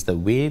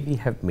the way we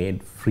have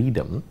made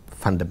freedom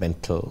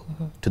fundamental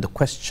to the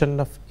question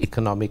of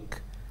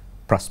economic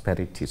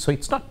prosperity. So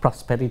it's not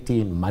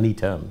prosperity in money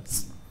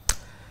terms.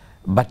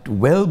 But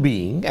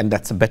well-being, and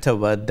that's a better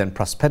word than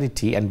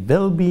prosperity, and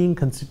well-being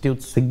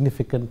constitutes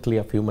significantly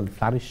of human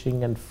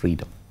flourishing and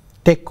freedom.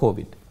 Take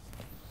COVID.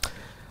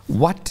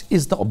 What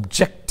is the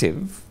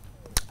objective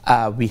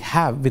we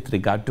have with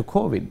regard to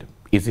COVID?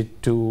 Is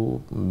it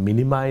to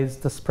minimize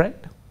the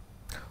spread?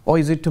 Or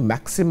is it to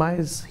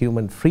maximize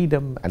human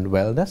freedom and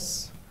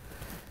wellness?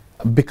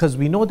 Because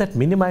we know that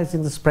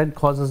minimizing the spread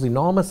causes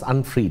enormous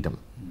unfreedom,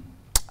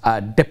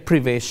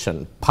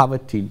 deprivation,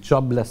 poverty,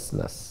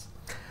 joblessness.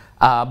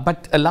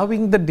 But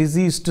allowing the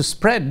disease to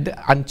spread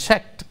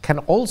unchecked can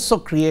also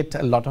create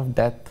a lot of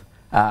death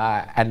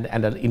and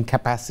an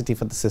incapacity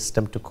for the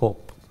system to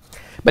cope.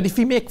 But if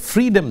we make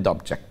freedom the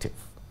objective,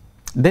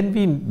 then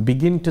we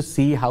begin to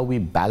see how we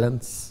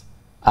balance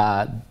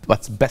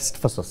what's best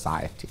for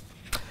society.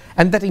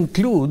 And that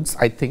includes,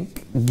 I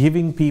think,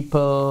 giving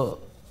people,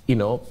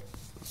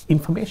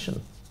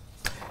 information,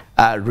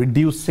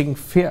 reducing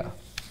fear,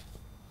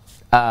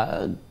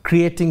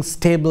 creating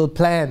stable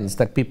plans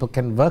that people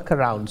can work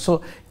around.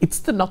 So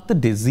it's not the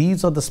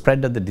disease or the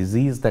spread of the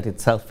disease that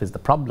itself is the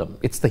problem.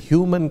 It's the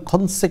human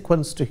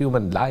consequence to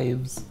human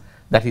lives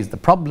that is the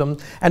problem.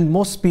 And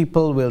most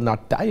people will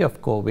not die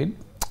of COVID.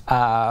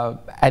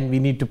 And we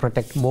need to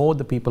protect more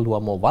the people who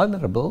are more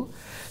vulnerable.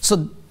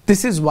 So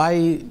this is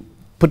why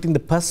putting the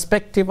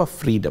perspective of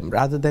freedom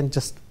rather than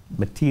just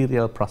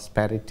material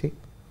prosperity,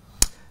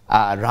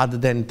 rather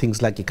than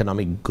things like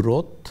economic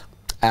growth,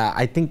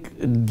 I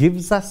think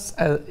gives us,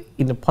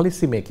 in a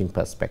policy-making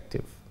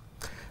perspective,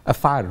 a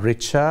far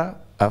richer,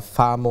 a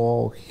far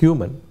more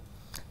human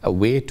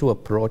way to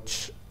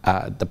approach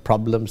the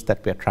problems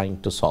that we are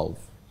trying to solve.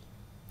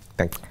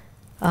 Thank you.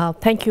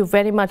 Thank you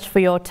very much for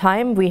your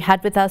time. We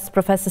had with us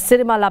Professor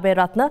Sirimal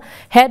Abeyratne,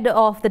 Head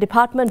of the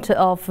Department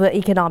of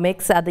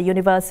Economics at the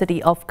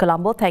University of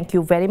Colombo. Thank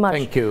you very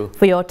much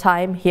for your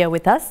time here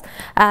with us.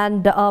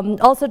 And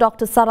also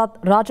Dr.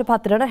 Sarath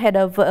Rajapatirana, Head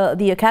of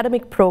the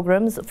Academic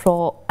Programs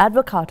for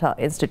Advocata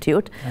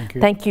Institute.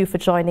 Thank you for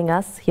joining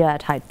us here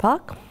at Hyde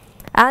Park.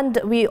 And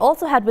we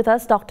also had with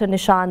us Dr.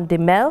 Nishan de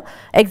Mel,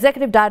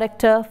 Executive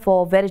Director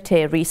for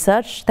Verité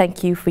Research.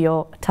 Thank you for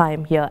your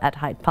time here at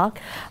Hyde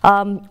Park.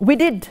 We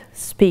did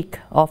speak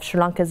of Sri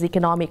Lanka's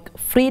economic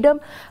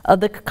freedom,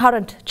 the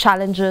current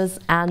challenges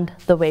and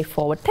the way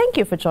forward. Thank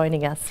you for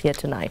joining us here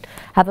tonight.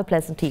 Have a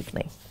pleasant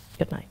evening.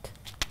 Good night.